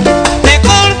 te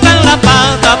cortan la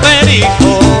pata,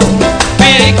 perico.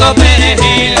 Perico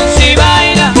perejil, si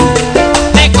baila,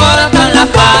 te cortan las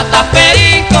patas,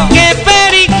 perico. Que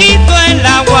periquito el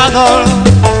aguador,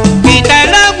 quita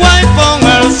el agua y pon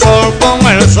el sol, pon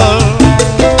el sol.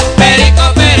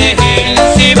 Perico perejil,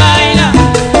 si baila,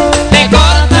 te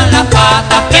cortan las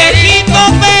patas, perico.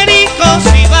 Perico,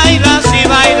 si baila,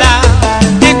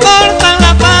 te cortan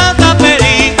la pata,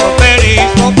 perico,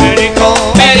 perico, perico.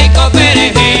 Perico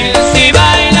perejil, si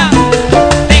baila,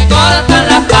 te cortan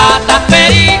las patas,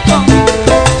 perico.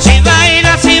 Si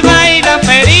baila,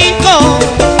 perico,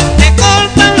 te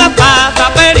cortan la pata,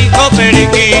 perico,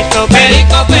 periquito.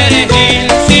 Perico perejil,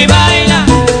 si baila,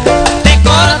 te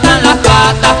cortan las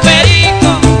patas,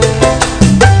 perico.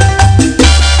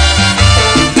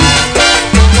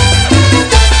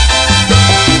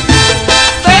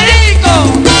 Perico,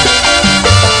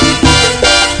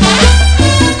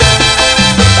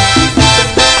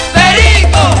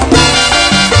 perico,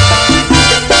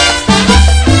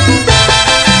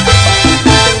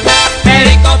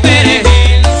 perico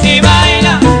perejil, si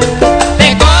baila,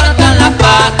 te cortan las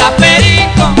patas,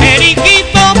 perico.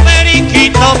 Periquito,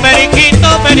 periquito, periquito,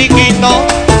 periquito,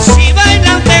 si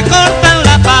bailan te cortan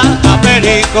la pata,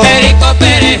 perico. Perico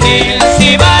perejil,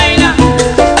 si baila,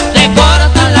 te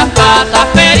cortan las patas,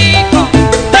 perico.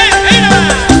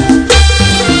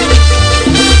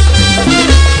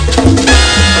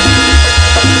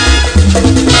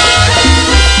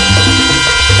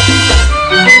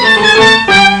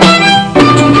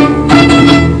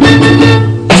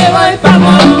 Me voy pa'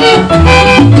 Morón, me voy pa'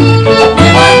 Morón, me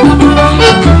voy pa' Morón, me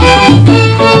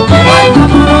voy pa'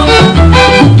 Morón,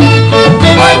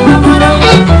 me voy pa' Morón.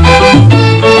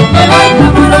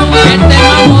 Este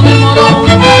mambo de Morón,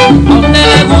 a usted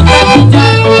le gusta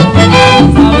escuchar,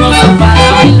 sabroso para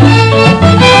bailar,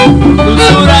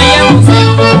 dulzura y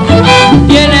emoción,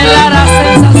 tiene rara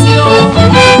sensación,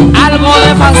 algo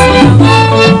de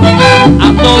fascinador, a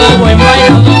todo buen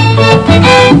bailador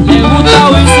le gusta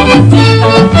oír su marchita,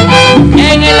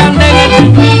 en el andén el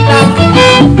tempita,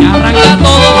 que arranca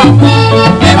todo vapor.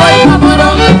 Me voy pa'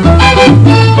 Morón,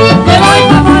 me voy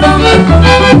pa' Morón, me voy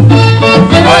pa' Morón,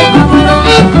 me voy pa' Morón,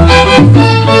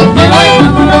 me voy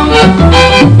pa' Morón,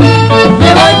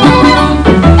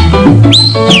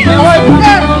 me voy pa'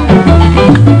 Morón.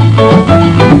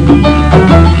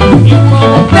 Y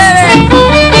con ustedes,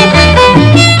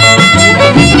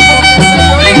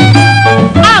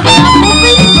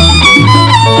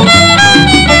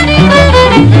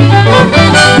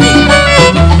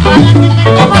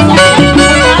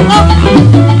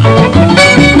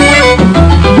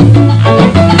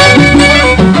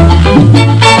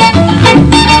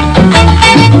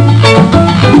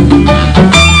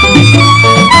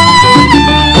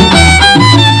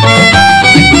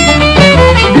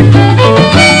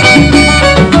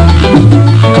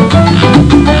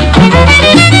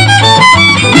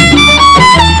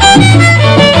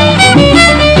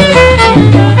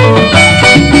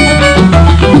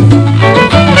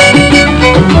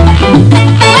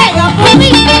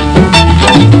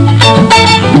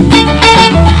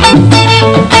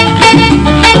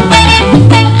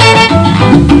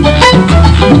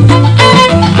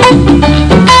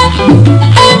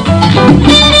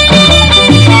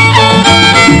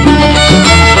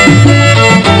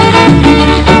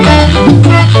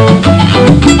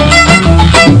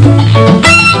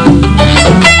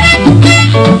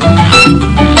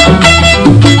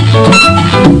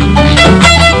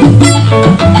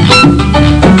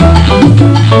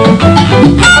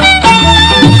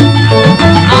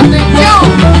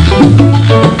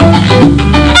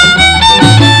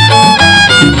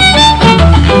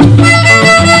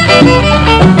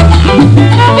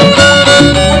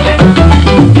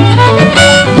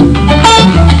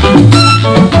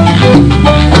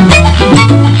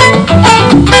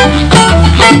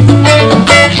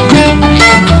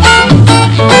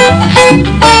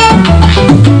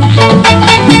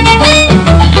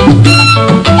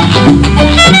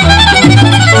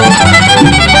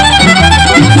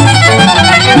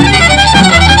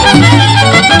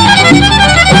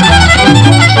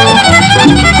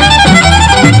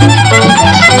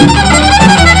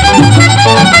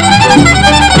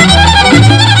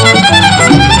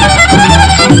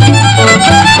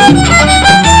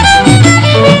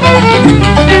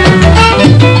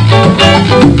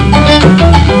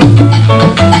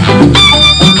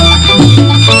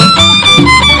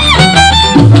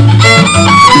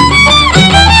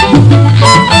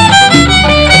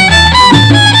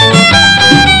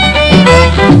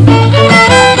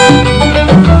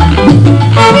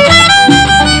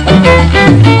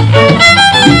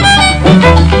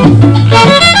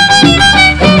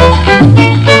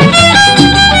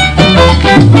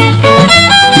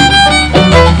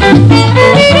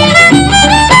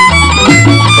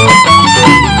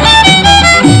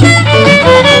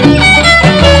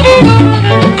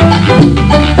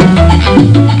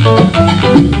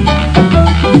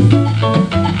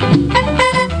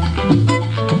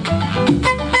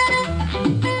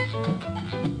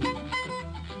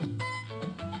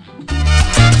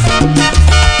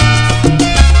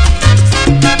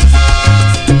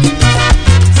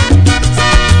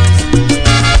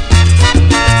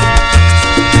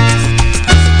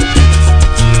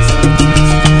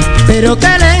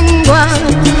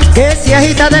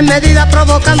 Música desmedida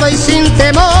provocando y sin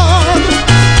temor.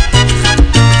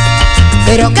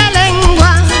 Pero qué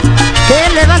lengua que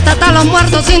levanta hasta los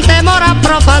muertos sin temor a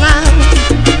profanar.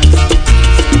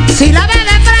 Si la ve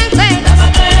de frente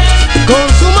con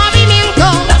su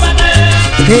movimiento,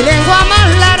 qué lengua más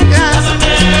larga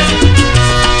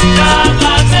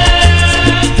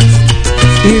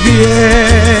y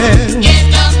bien.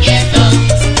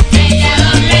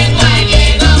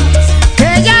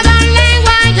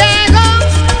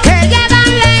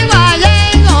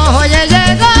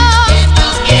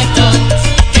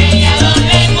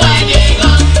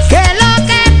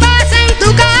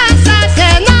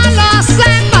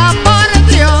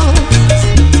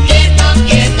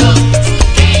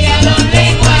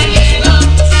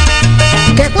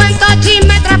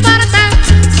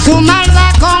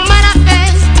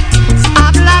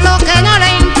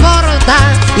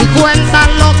 Cuenta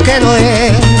lo que no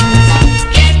es.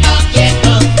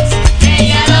 Quieto,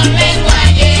 ella los lengua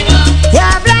llegó. Y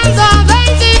hablando de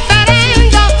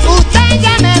indiferente, usted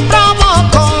ya me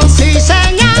provocó, sí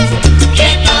señor.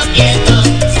 Quieto,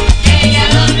 ella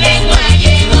los lengua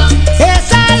llegó.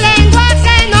 Esa lengua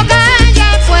que no calla,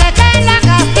 pues que la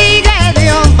castigue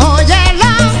Dios,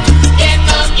 óyelo.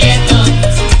 Quieto,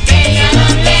 ella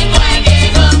los lengua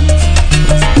llegó.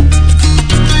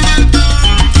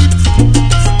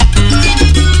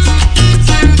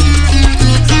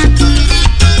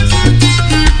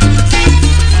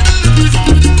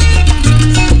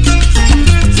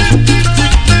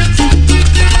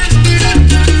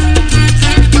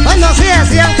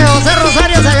 Decían que José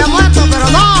Rosario se había muerto, pero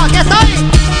no, aquí estoy.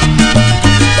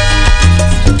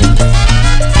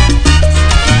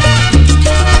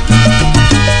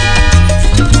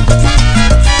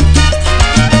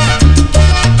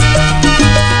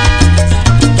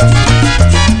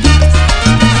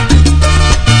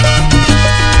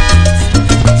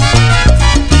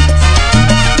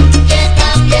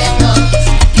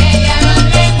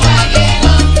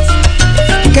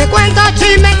 Que cuenta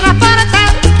chisme transporta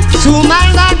su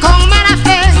maldad con mala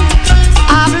fe,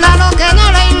 habla lo que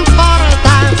no le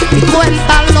importa y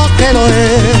cuenta lo que no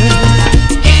es.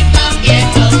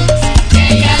 Quieto,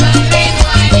 ella los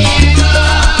lengua llegó.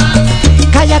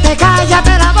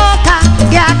 Cállate la boca,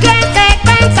 que a quien te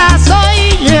cuenta soy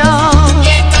yo.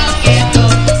 Quieto,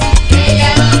 ella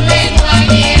los lengua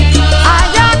llegó. Ah,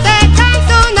 yo te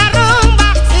canto una rumba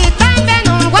y también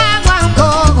un guaguancó,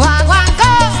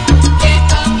 guaguancó.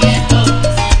 Quieto,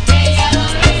 ella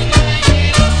los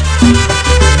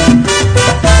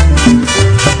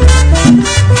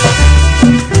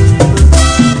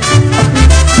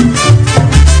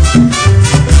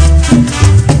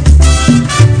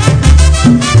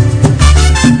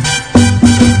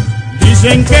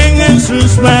Dicen que en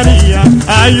Jesús María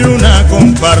hay una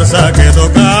comparsa que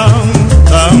toca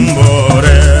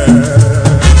tambores.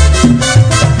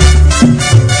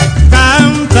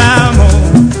 Cantamos,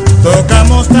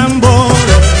 tocamos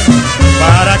tambores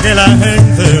para que la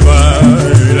gente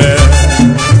baile.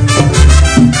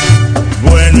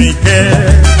 Bueno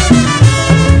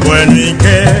y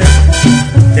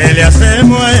qué le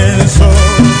hacemos a eso.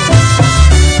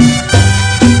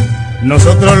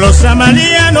 Nosotros los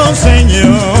amalianos,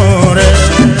 señores,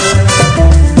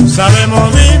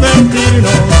 sabemos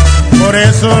divertirnos, por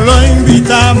eso los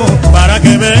invitamos para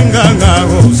que vengan a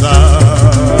gozar.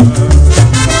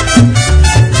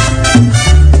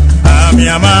 A mi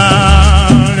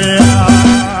Amalia,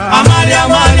 Amalia,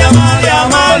 Amalia, Amalia,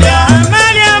 Amalia,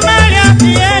 Amalia, Amalia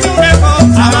tiene una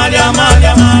cosa. Amalia,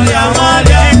 Amalia, Amalia,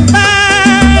 Amalia,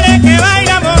 vale que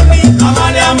baila bonito.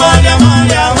 Amalia, Amalia,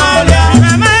 Amalia, Amalia.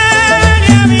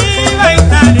 Amalia,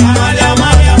 Amalia, Amalia,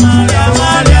 Amalia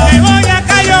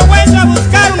no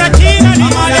cambia.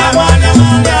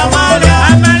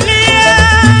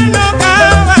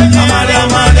 Amalia,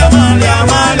 Amalia, Amalia.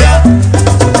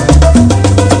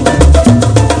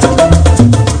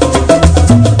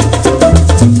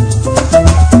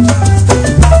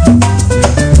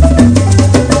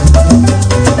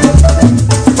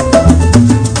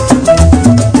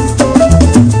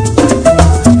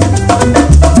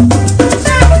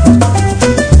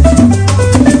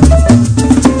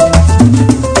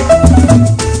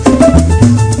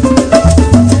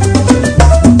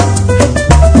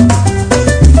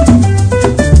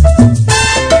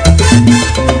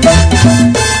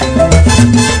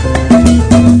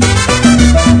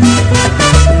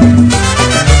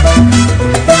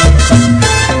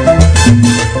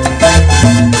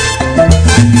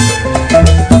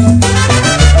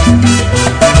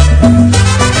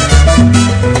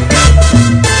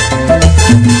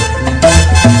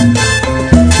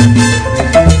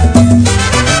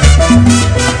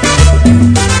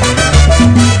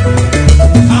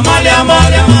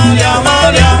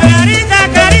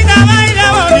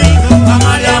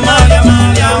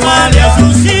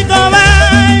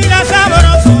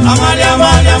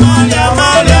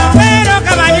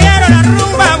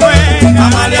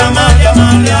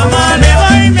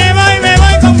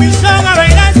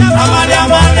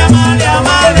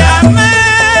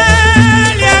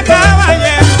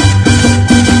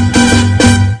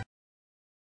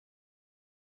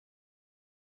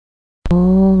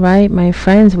 my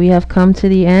friends, we have come to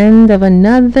the end of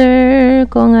another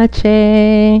Con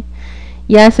H.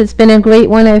 Yes, it's been a great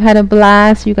one. I've had a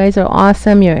blast. You guys are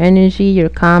awesome. Your energy, your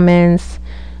comments,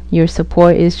 your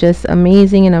support is just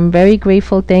amazing, and I'm very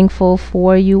grateful, thankful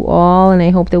for you all, and I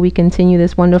hope that we continue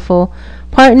this wonderful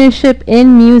partnership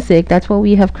in music. That's what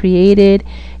we have created,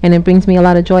 and it brings me a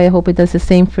lot of joy. I hope it does the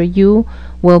same for you.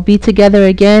 We'll be together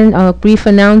again. A brief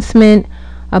announcement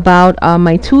about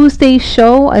my Tuesday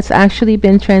show. It's actually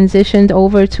been transitioned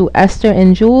over to Esther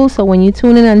and Jules, so when you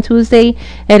tune in on Tuesday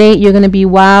at 8, you're going to be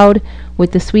wowed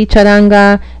with the sweet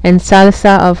charanga and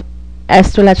salsa of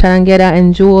Esther La Charanguera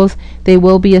and Jules. They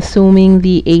will be assuming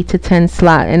the 8 to 10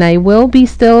 slot, and I will be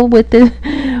still with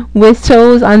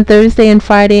shows on Thursday and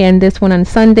Friday, and this one on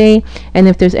Sunday. And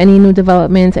if there's any new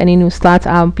developments, any new slots,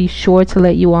 I'll be sure to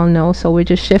let you all know. So we're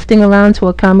just shifting around to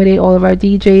accommodate all of our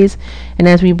DJs, and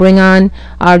as we bring on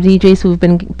our DJs who've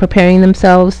been preparing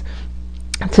themselves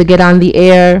to get on the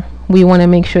air, we want to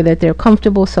make sure that they're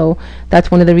comfortable. So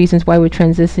that's one of the reasons why why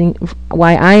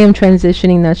I am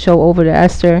transitioning that show over to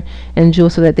Esther and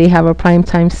Jules, so that they have a prime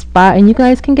time spot and you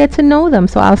guys can get to know them.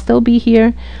 So I'll still be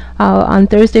here on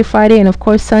Thursday, Friday, and of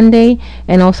course Sunday,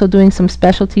 and also doing some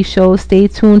specialty shows. Stay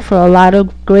tuned for a lot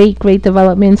of great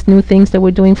developments, new things that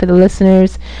we're doing for the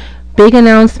listeners. Big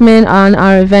announcement on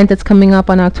our event that's coming up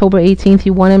on October 18th.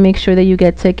 You want to make sure that you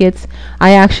get tickets.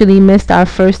 I actually missed our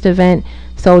first event,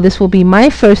 so this will be my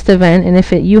first event, and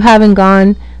if you haven't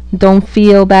gone, don't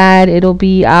feel bad. It'll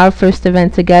be our first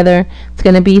event together. It's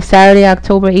going to be Saturday,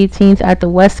 October 18th at the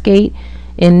Westgate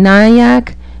in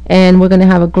Nyack, and we're going to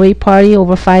have a great party,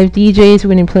 over 5 DJs.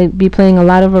 We're going to be playing a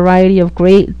lot of variety of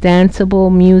great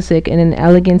danceable music in an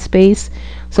elegant space.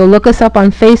 So look us up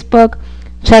on Facebook.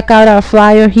 Check out our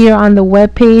flyer here on the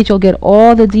webpage. You'll get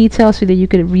all the details so that you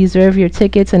could reserve your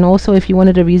tickets, and also if you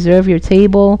wanted to reserve your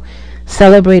table,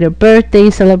 celebrate a birthday,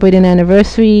 celebrate an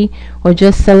anniversary, or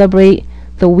just celebrate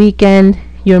the weekend,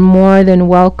 you're more than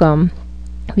welcome.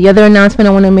 The other announcement,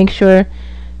 I want to make sure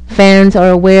fans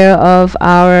are aware of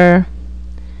our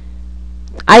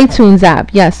iTunes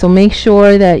app. Yes, so make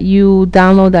sure that you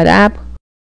download that app.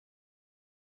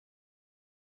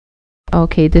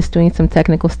 Okay, just doing some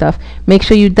technical stuff. Make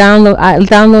sure you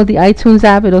download the iTunes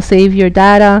app. It'll save your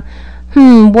data.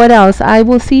 What else? I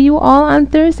will see you all on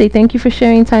Thursday. Thank you for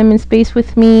sharing time and space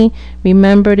with me.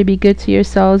 Remember to be good to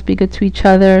yourselves, be good to each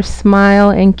other, smile,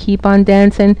 and keep on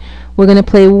dancing. We're going to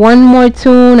play one more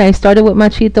tune. I started with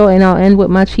Machito, and I'll end with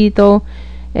Machito.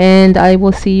 And I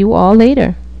will see you all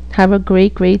later. Have a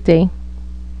great day.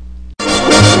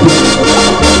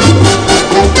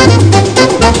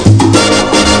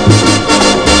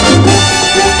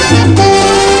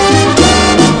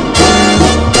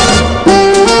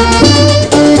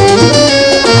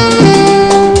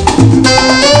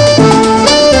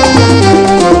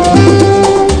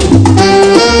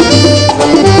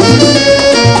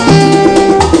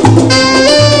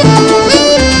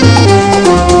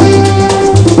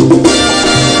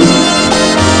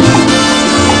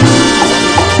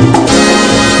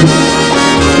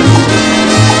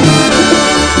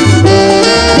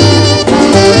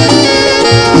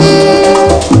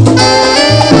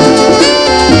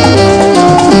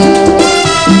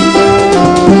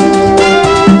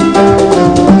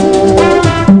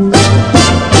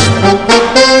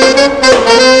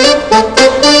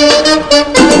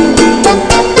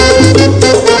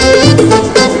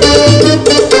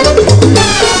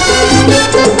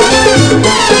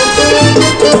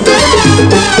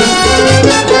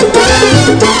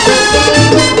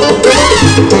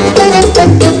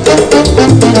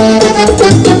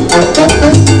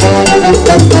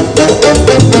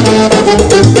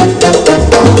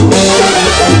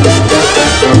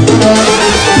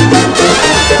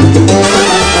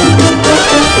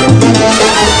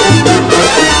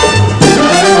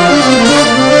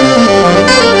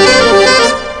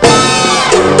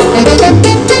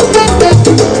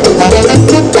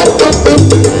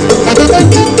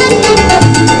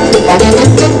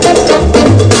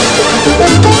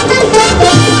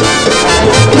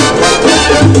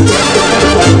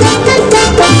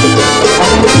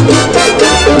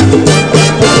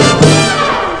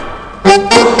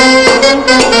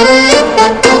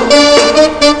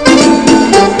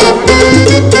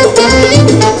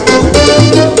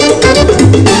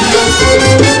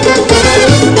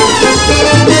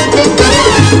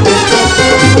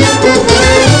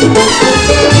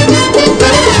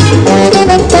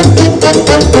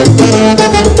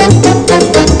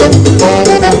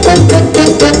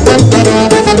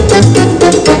 Thank you.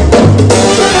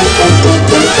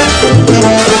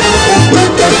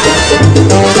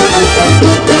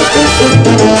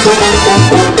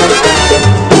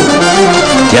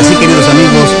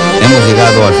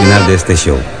 final de este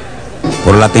show.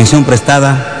 Por la atención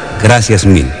prestada, gracias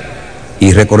mil.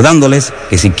 Y recordándoles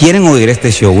que si quieren oír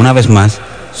este show una vez más,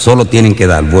 solo tienen que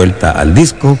dar vuelta al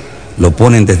disco, lo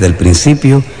ponen desde el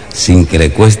principio sin que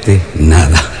le cueste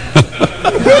nada.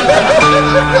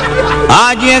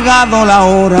 Ha llegado la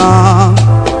hora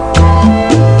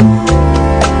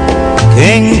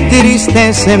que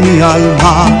entristece mi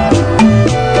alma.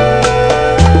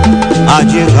 Ha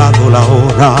llegado la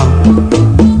hora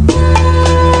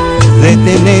de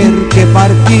tener que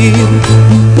partir.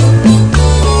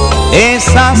 Es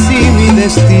así mi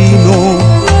destino,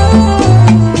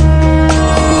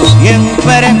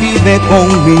 siempre vive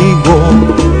conmigo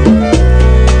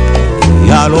y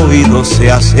al oído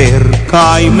se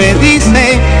acerca y me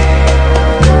dice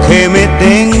que me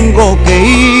tengo que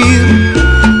ir.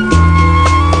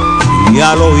 Y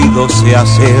al oído se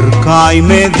acerca y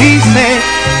me dice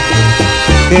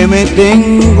que me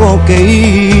tengo que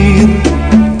ir,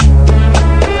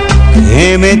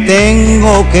 que me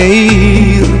tengo que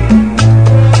ir,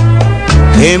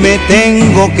 que me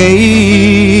tengo que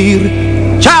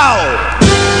ir. ¡Chao!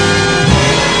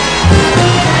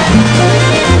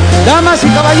 Damas y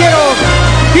caballeros,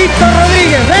 Víctor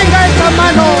Rodríguez, venga esta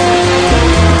mano.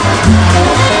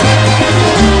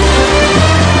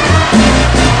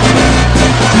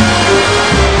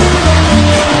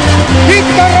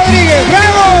 Víctor Rodríguez,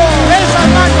 bravo, esa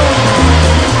mano.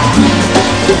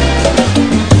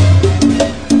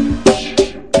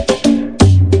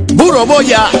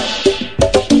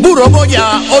 Buro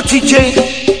Boya, Ochiche,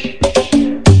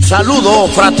 saludo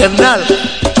fraternal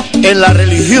en la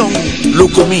religión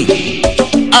Lucumí.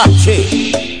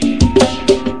 H,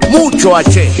 mucho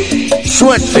H,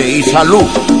 suerte y salud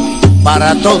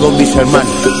para todos mis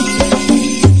hermanos.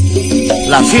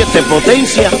 Las 7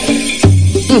 potencias,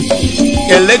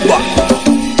 el lengua,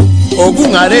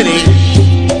 Ogun Arere,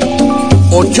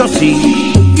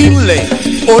 Ochosi, Inle,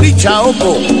 Oricha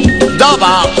Oco,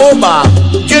 Daba, Oba,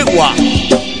 Yegua,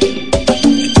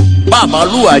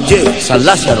 Babalúa Ye, San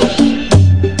Lázaro,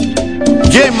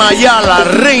 Yemaya, la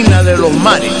reina de los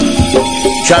mares,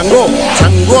 Changó,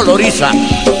 Changó Loriza,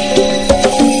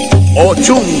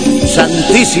 Ochun,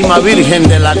 Santísima Virgen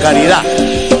de la Caridad,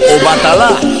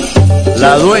 Obatalá,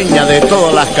 la dueña de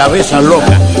todas las cabezas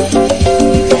locas.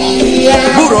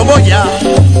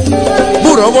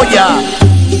 Buro Boya,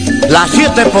 las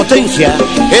 7 potencias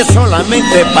es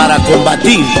solamente para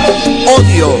combatir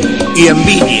odio y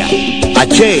envidia.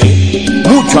 H,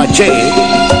 mucho H,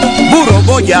 Buro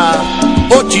Boya,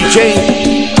 Ochiche.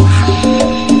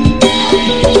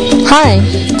 Hi,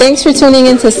 thanks for tuning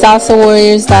in to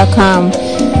SalsaWarriors.com.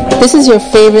 This is your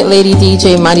favorite lady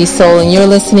DJ Marisol, and you're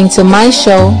listening to my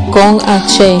show, Gong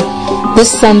Ache,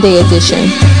 this Sunday edition,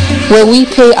 where we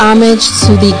pay homage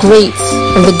to the greats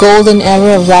of the golden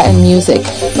era of Latin music.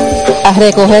 A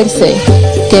recogerse,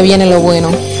 que viene lo bueno.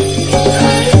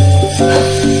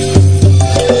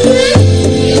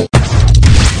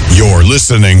 You're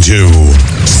listening to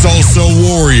Salsa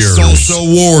Warriors. Salsa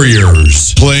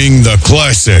Warriors, playing the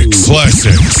classics,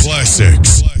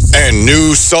 and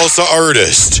new salsa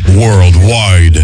artists worldwide.